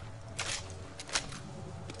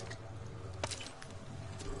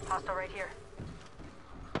 Hostile right here.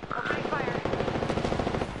 Opening fire.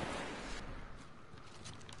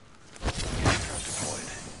 Deployed.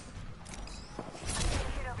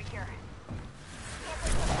 Get over here.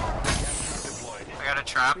 Deployed. I got a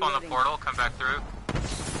trap on the portal, come back through.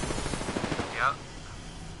 Yep.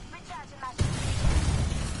 Recharging my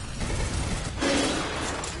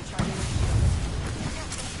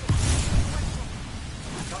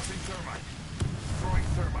Tossing thermite. Throwing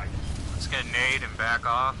thermite. Let's get a nade and back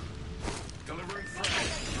off. Delivering frag.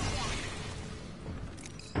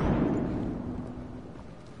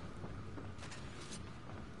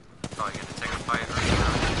 Probably gonna take a fight right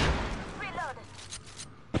reloaded.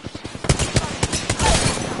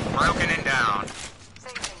 now. Broken and down.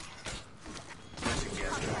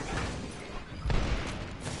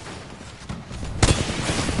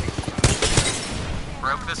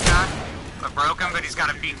 Broke this guy? I broke him, but he's got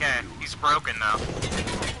a PK. He's broken though.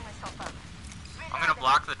 I'm gonna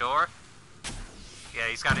block the door. Yeah,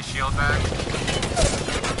 he's got his shield back.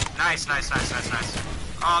 Nice, nice, nice, nice, nice.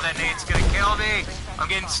 Oh, that nade's gonna kill me. I'm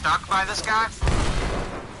getting stuck by this guy.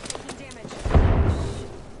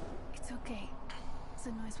 It's okay.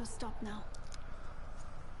 The noise will stop now.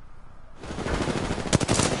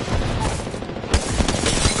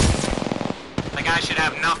 The guy should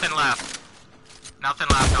have nothing left. Nothing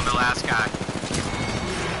left on the last guy.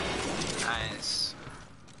 Nice.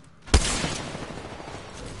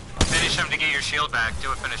 Finish him to get your shield back.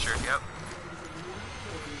 Do a finisher. Yep.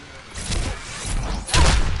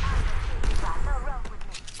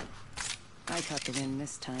 I caught the wind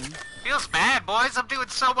this time. Feels bad, boys. I'm doing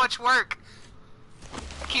so much work.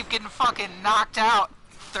 I keep getting fucking knocked out.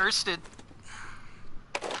 Thirsted.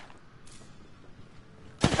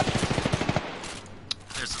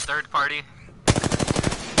 There's a third party.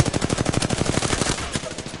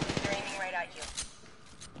 They're aiming right at you.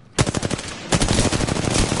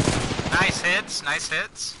 Nice hits. Nice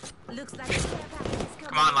hits. Looks like the care package is coming.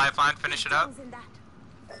 Come on, Lifeline. Finish it up. Things in that.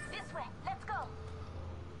 This way. Let's go.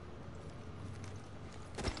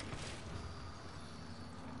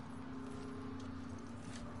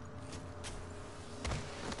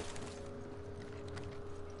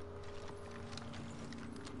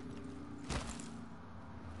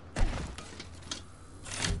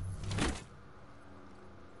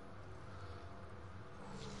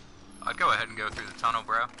 I'd go ahead and go through the tunnel,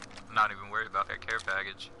 bro. I'm not even worried about that care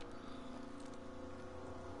package.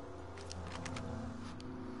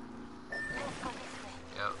 Let's go this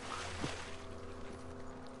way. Yep.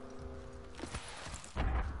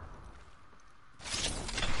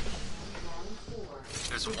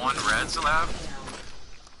 There's one res left.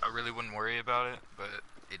 I really wouldn't worry about it, but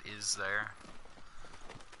it is there.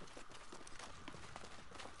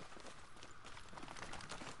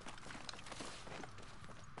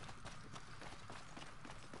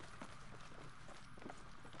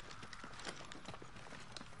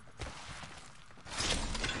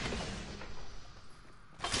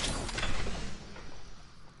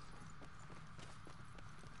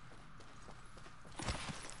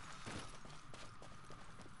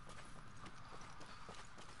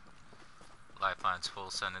 Lifeline's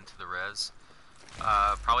full, send into the res.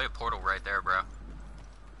 Probably a portal right there, bro.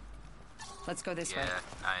 Let's go this way. Yeah,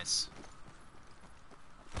 nice.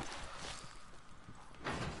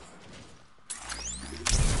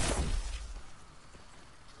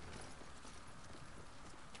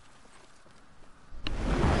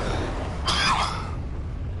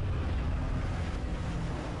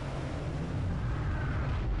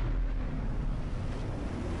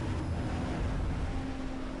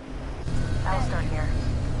 I'll start here.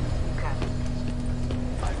 Okay.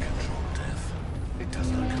 I control death. It does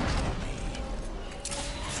not control me.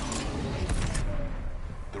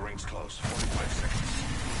 The ring's close. 45 seconds.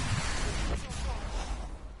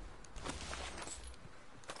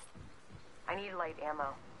 I need light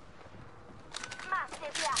ammo.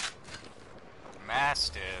 Mastiff, yeah.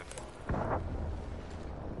 Mastiff.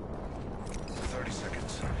 30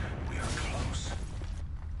 seconds. We are close.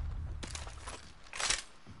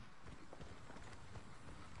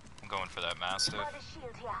 I'm going for that Mastiff. Body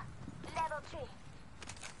shield here. Level 3.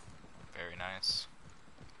 Very nice.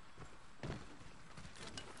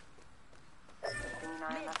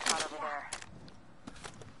 39, that's not over there.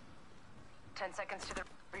 10 seconds to the...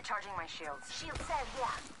 Recharging my shields. Shield cell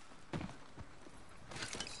here.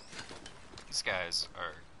 These guys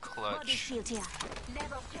are Body clutch. shield here.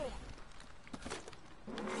 Level 3.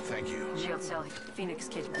 Thank you. Shield cell. Phoenix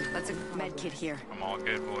kit. Let's a med kit here. I'm all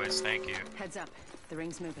good, boys. Thank you. Heads up. The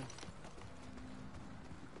ring's moving.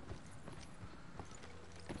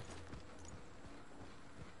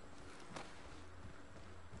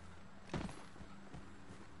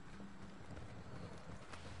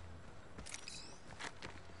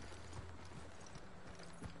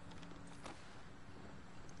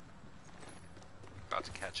 About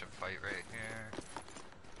to catch a fight right here.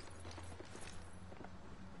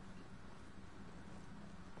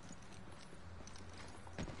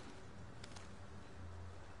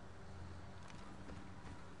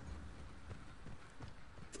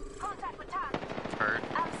 Contact with target. Hurt.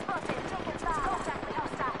 I'm spotted. Taking fire. Contact with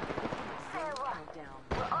hostile. Say what?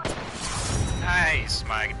 We're on. Nice,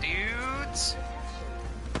 my dudes.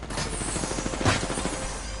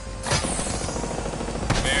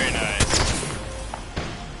 Very nice.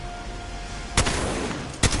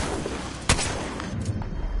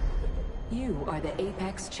 You are the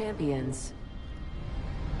Apex Champions.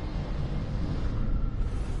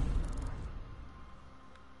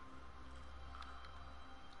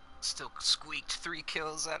 Still squeaked 3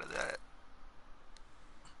 kills out of that.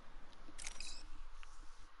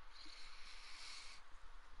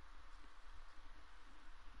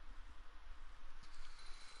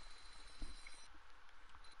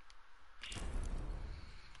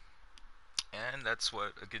 And that's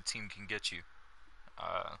what a good team can get you.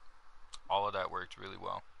 All of that worked really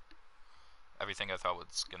well. Everything I thought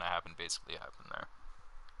was going to happen basically happened there.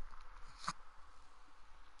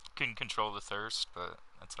 Couldn't control the thirst, but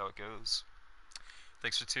that's how it goes.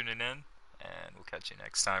 Thanks for tuning in, and we'll catch you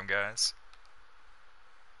next time, guys.